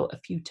 So a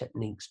few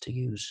techniques to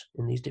use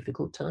in these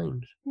difficult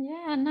times.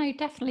 Yeah, no,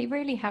 definitely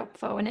really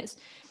helpful. And it's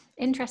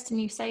interesting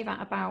you say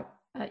that about,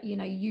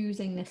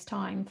 using this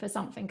time for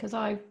something, because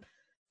I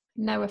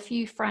know a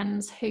few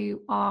friends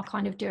who are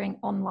kind of doing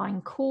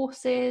online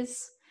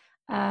courses,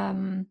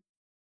 probably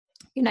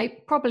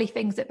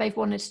things that they've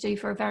wanted to do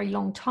for a very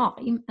long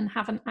time and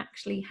haven't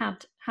actually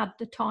had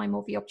the time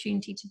or the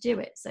opportunity to do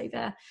it. So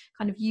they're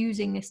kind of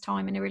using this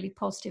time in a really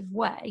positive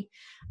way.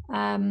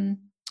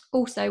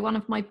 Also, one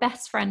of my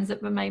best friends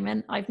at the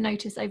moment, I've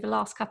noticed over the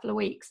last couple of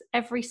weeks,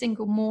 every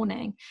single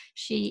morning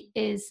she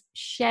is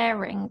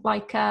sharing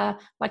like a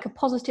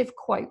positive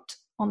quote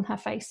on her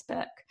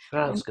Facebook,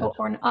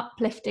 or an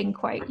uplifting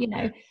quote,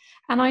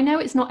 And I know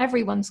it's not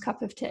everyone's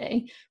cup of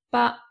tea,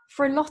 but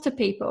for a lot of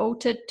people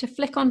to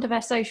flick onto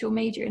their social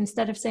media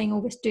instead of seeing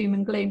all this doom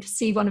and gloom, to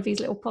see one of these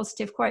little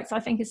positive quotes, I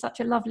think is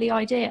such a lovely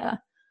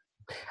idea.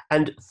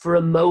 And for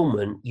a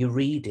moment, you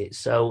read it.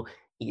 So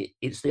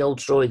it's the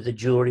old story, the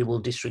jury will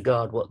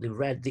disregard what they've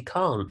read. They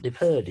can't. They've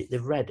heard it.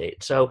 They've read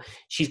it. So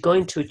she's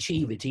going to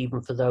achieve it,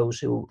 even for those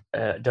who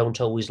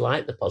don't always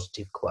like the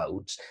positive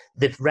quotes.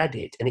 They've read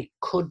it, and it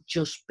could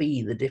just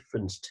be the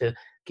difference to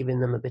giving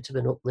them a bit of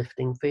an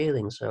uplifting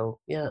feeling. So,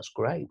 yeah, that's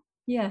great.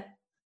 Yeah.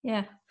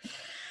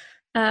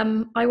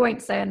 I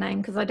won't say her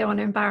name because I don't want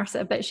to embarrass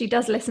her, but she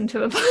does listen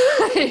to a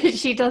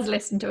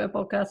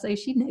podcast, so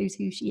she knows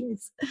who she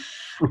is.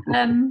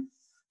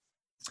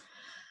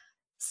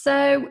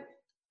 So,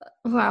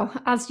 well,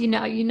 as you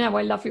know,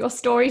 I love your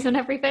stories and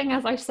everything,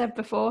 as I've said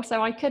before,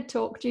 so I could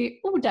talk to you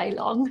all day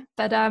long,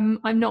 but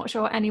I'm not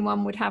sure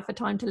anyone would have the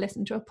time to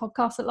listen to a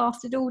podcast that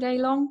lasted all day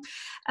long.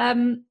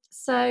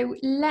 So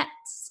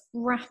let's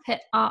wrap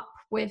it up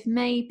with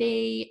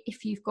maybe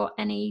if you've got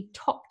any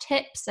top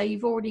tips. So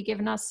you've already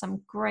given us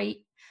some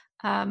great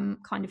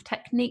kind of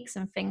techniques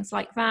and things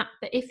like that,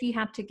 but if you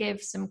had to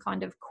give some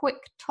kind of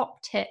quick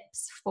top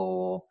tips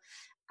for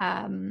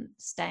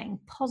staying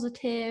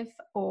positive,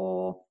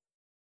 or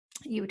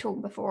you were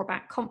talking before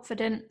about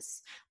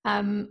confidence,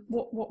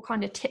 what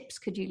kind of tips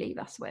could you leave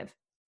us with?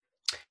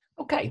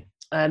 Okay.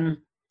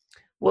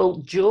 Well,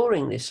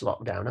 during this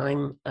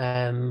lockdown,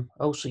 I'm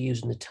also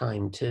using the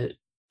time to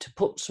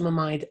put some of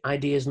my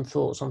ideas and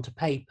thoughts onto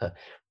paper.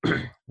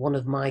 One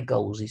of my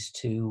goals is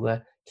to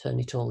turn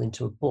it all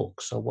into a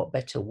book. So what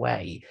better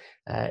way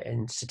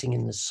in sitting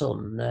in the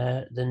sun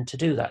than to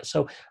do that?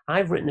 So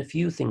I've written a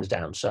few things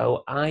down.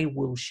 So I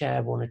will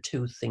share one or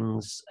two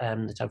things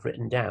that I've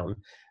written down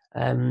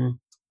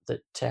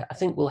that I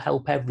think will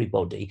help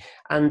everybody.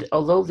 And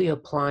although they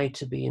apply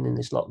to being in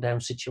this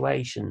lockdown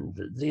situation,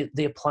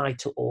 they apply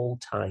to all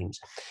times.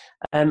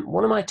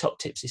 One of my top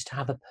tips is to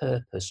have a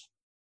purpose.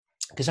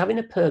 Because having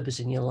a purpose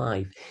in your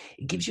life,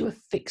 it gives you a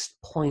fixed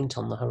point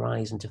on the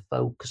horizon to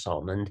focus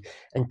on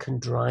and can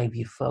drive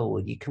you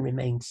forward. You can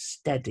remain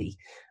steady.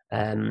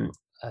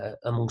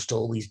 amongst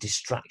all these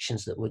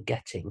distractions that we're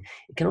getting,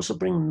 it can also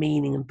bring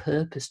meaning and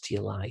purpose to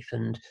your life,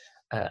 and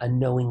a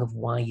knowing of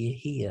why you're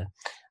here.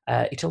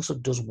 It also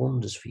does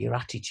wonders for your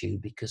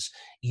attitude because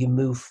you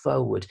move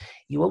forward.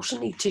 You also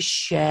need to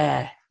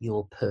share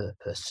your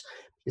purpose,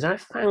 because I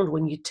found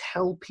when you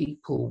tell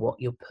people what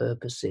your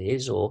purpose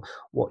is or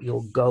what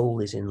your goal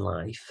is in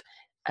life,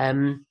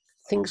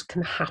 things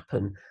can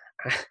happen.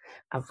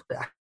 I've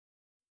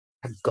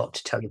got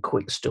to tell you a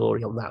quick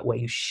story on that, where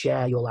you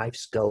share your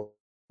life's goal.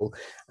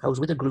 I was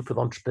with a group of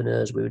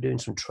entrepreneurs. We were doing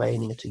some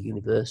training at a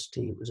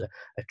university. It was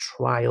a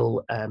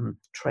trial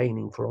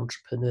training for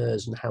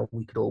entrepreneurs and how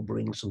we could all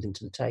bring something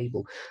to the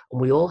table. And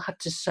we all had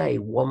to say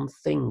one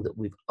thing that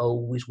we've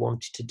always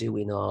wanted to do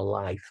in our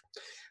life.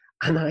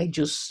 And I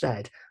just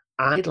said,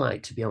 I'd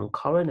like to be on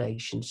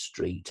Coronation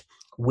Street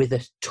with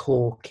a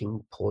talking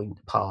point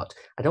part.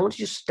 I don't want to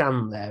just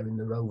stand there in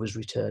the Rover's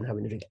Return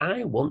having a drink.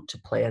 I want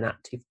to play an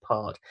active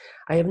part.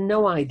 I have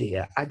no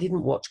idea. I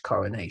didn't watch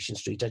Coronation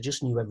Street. I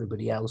just knew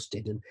everybody else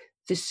did. And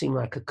this seemed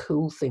like a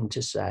cool thing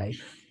to say.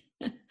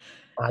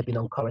 I've been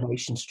on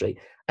Coronation Street.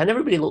 And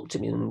everybody looked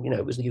at me and,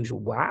 it was the usual,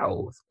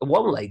 wow.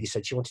 One lady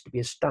said she wanted to be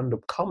a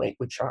stand-up comic,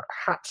 which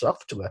hats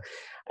off to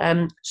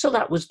her. So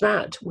that was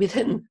that. We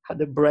then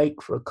had a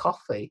break for a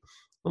coffee.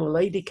 And a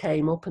lady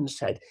came up and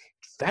said,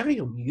 it's very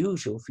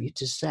unusual for you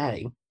to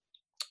say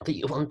that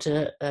you want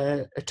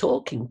a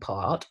talking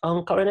part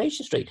on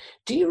Coronation Street.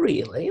 Do you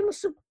really? And I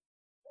said,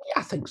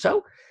 yeah, I think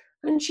so.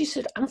 And she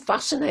said, I'm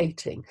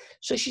fascinating.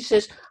 So she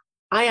says,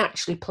 I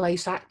actually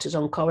place actors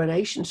on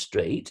Coronation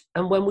Street,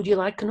 and when would you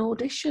like an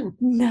audition?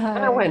 No.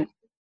 And I went,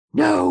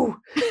 no.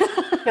 She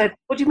said,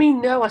 what do you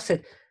mean no? I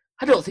said,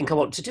 I don't think I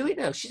want to do it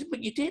now. She said,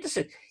 but you did. I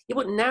said, yeah,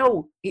 but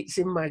now it's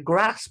in my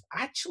grasp.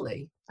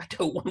 Actually, I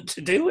don't want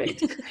to do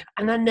it.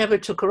 And I never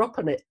took her up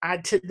on it.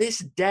 To this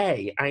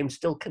day, I'm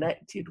still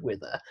connected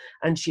with her.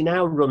 And she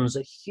now runs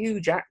a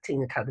huge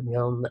acting academy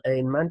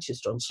in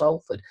Manchester on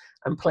Salford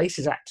and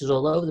places actors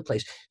all over the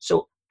place.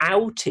 So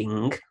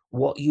outing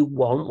what you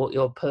want, what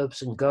your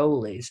purpose and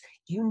goal is,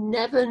 you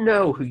never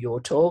know who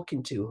you're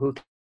talking to, who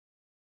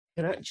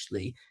can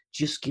actually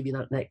just give you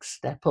that next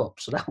step up.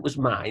 So that was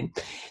mine.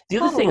 The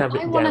other thing I've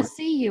written down... I want to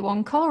see you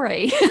on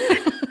Corrie.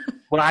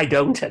 Well, I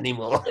don't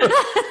anymore.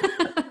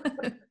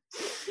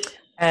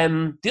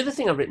 The other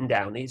thing I've written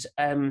down is,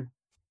 in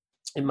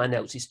my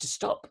notes, is to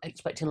stop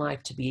expecting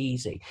life to be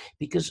easy.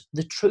 Because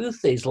the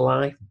truth is,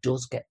 life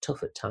does get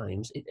tough at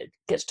times. It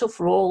gets tough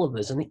for all of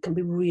us, and it can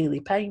be really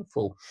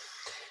painful.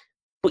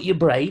 But you're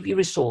brave, you're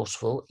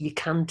resourceful, you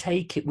can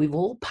take it. We've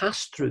all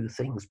passed through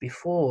things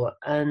before.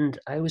 And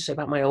I always say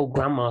about my old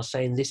grandma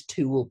saying, this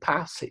too will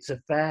pass. It's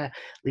a fairly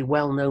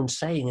well-known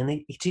saying. And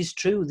it is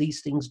true, these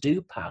things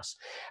do pass.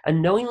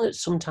 And knowing that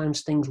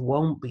sometimes things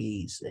won't be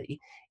easy,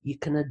 you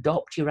can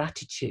adopt your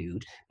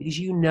attitude because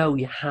you know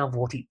you have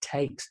what it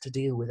takes to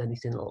deal with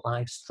anything that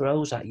life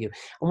throws at you.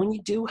 And when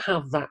you do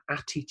have that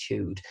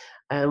attitude,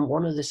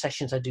 one of the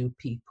sessions I do with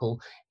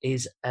people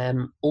is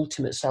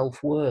ultimate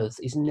self-worth,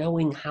 is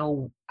knowing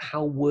how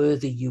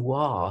worthy you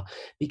are,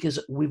 because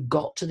we've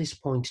got to this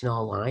point in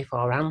our life.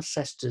 Our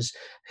ancestors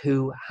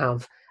who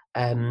have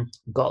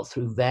got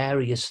through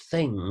various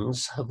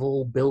things have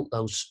all built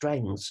those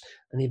strengths,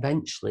 and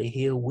eventually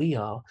here we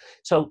are.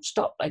 So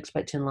stop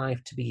expecting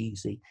life to be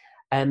easy.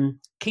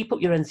 Keep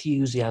up your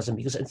enthusiasm,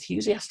 because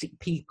enthusiastic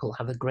people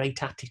have a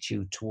great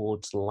attitude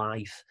towards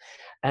life.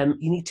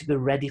 You need to be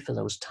ready for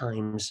those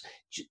times.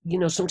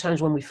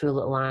 Sometimes when we feel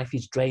that life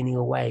is draining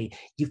away,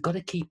 you've got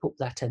to keep up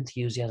that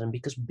enthusiasm,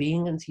 because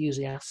being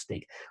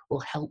enthusiastic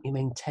will help you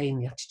maintain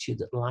the attitude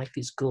that life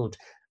is good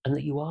and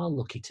that you are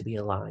lucky to be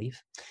alive.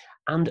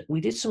 And we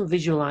did some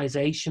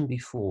visualization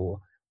before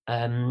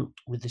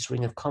with this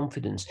ring of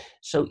confidence.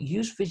 So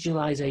use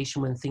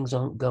visualization when things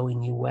aren't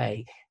going your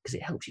way, because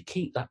it helps you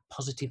keep that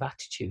positive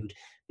attitude,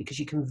 because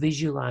you can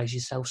visualize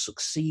yourself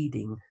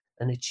succeeding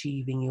and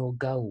achieving your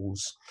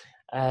goals.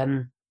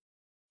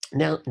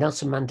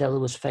 Nelson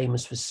Mandela was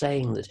famous for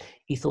saying that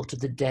he thought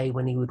of the day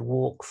when he would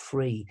walk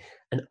free,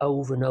 and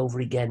over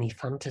again he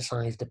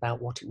fantasized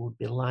about what it would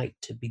be like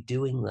to be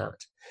doing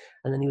that.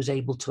 And then he was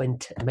able to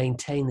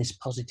maintain this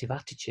positive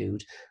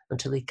attitude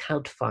until he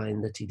could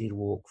find that he did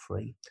walk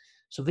free.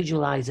 So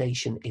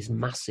visualization is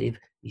massive.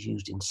 It's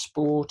used in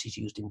sport, it's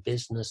used in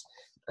business,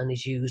 and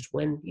is used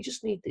when you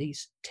just need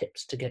these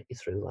tips to get you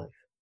through life.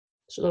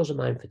 So those are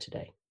mine for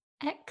today.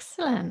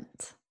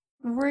 Excellent.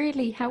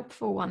 Really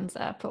helpful ones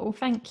there, Paul.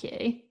 Thank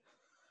you.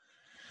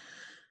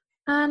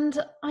 And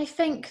I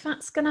think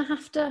that's going to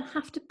have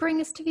to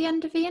bring us to the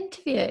end of the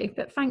interview.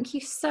 But thank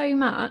you so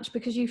much,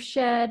 because you've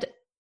shared,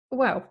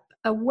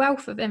 a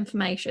wealth of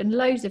information,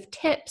 loads of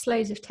tips,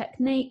 loads of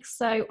techniques.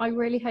 So I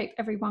really hope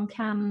everyone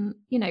can,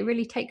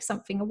 really take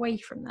something away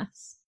from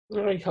this.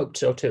 I hope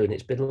so too. And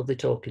it's been lovely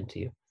talking to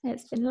you.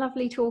 It's been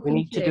lovely talking to you. We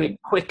need to do it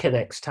quicker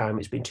next time.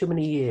 It's been too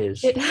many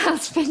years. It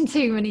has been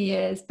too many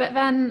years. But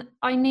then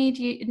I need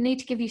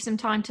to give you some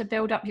time to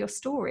build up your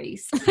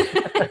stories.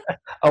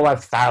 Oh, I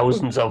have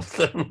thousands of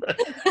them.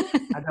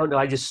 I don't know.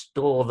 I just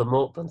store them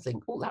up and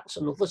think, oh, that's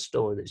another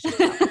story that's just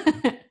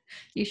happened.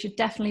 You should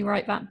definitely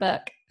write that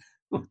book.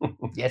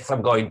 Yes,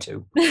 I'm going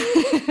to.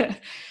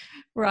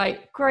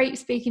 Right. Great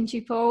speaking to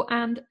you, Paul,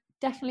 and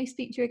definitely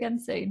speak to you again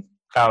soon.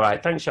 All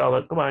right. Thanks,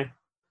 Charlotte. Goodbye.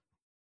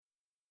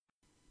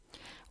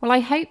 Well, I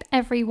hope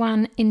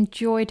everyone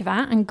enjoyed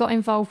that and got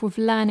involved with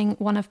learning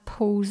one of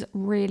Paul's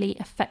really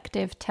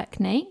effective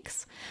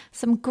techniques.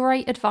 Some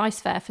great advice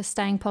there for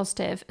staying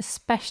positive,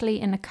 especially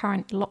in the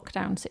current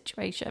lockdown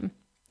situation.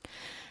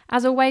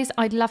 As always,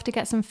 I'd love to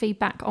get some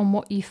feedback on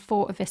what you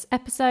thought of this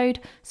episode,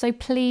 so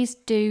please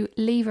do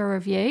leave a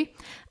review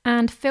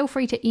and feel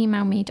free to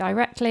email me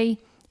directly.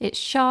 It's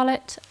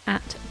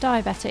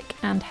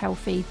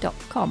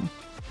charlotte@diabeticandhealthy.com.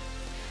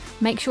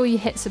 Make sure you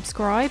hit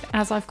subscribe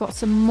as I've got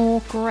some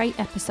more great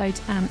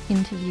episodes and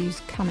interviews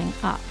coming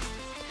up.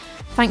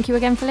 Thank you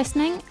again for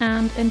listening,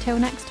 and until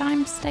next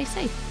time, stay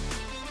safe.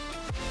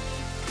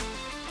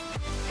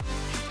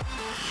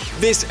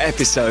 This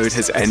episode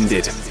has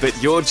ended, but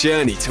your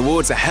journey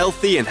towards a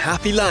healthy and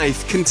happy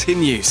life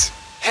continues.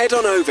 Head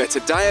on over to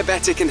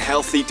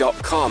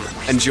diabeticandhealthy.com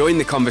and join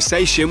the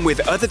conversation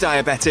with other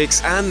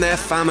diabetics and their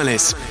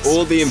families.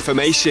 All the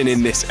information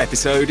in this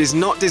episode is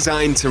not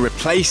designed to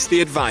replace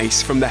the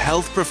advice from the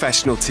health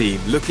professional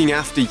team looking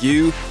after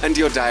you and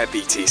your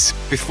diabetes.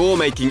 Before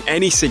making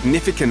any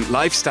significant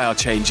lifestyle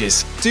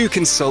changes, do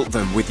consult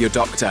them with your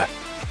doctor.